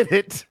 But I did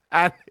it,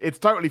 and it's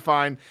totally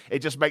fine. It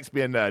just makes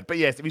me a nerd. But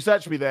yes, if you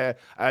search me there,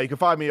 you can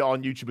find me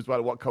on YouTube as well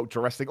at What Culture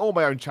Wrestling, or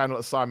my own channel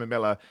at Simon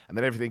Miller, and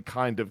then everything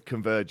kind of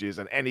converges,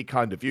 and any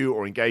kind of view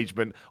or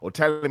engagement or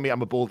telling me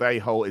I'm a bald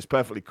a-hole is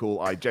perfectly cool.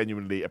 I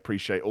genuinely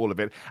appreciate all of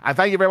it. And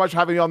thank you very much for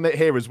having me on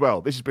here as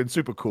well. This has been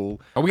super cool.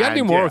 Oh, we gotta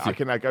do more with you. I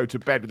can now go to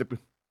bed with the...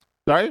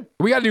 Sorry?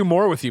 We gotta do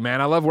more with you,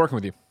 man. I love working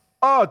with you.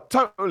 Oh,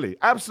 totally.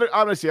 Absolutely.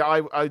 Honestly,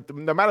 I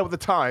no matter what the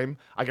time,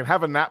 I can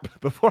have a nap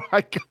before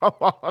I go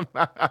on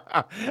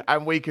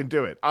and we can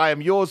do it. I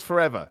am yours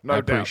forever.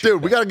 No doubt.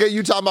 Dude, we got to get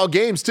you talking about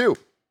games too.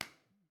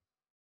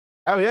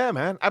 Oh yeah,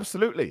 man.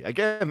 Absolutely.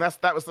 Again, that's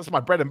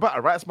my bread and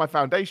butter, right? That's my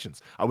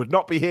foundations. I would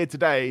not be here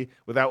today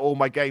without all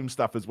my game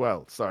stuff as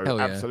well. So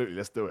yeah. Absolutely.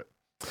 Let's do it.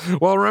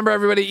 Well, remember,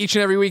 everybody, each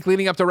and every week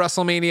leading up to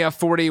WrestleMania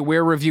 40,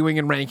 we're reviewing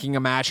and ranking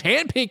a match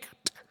handpicked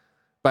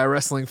by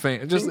wrestling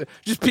fans.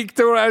 Just peek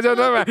through.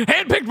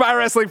 Handpicked by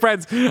wrestling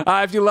friends.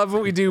 If you love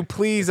what we do,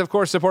 please, of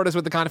course, support us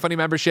with the Kind of Funny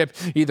membership,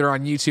 either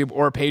on YouTube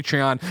or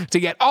Patreon, to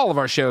get all of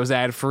our shows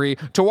ad-free,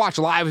 to watch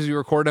live as we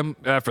record them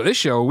for this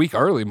show a week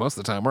early most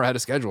of the time. We're ahead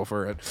of schedule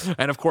for it.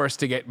 And, of course,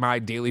 to get my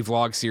daily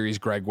vlog series,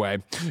 Greg Way.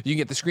 You can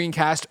get the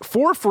screencast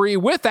for free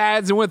with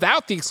ads and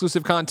without the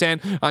exclusive content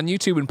on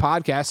YouTube and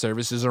podcast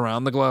services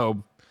around the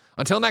globe.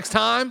 Until next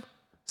time,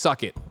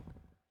 suck it.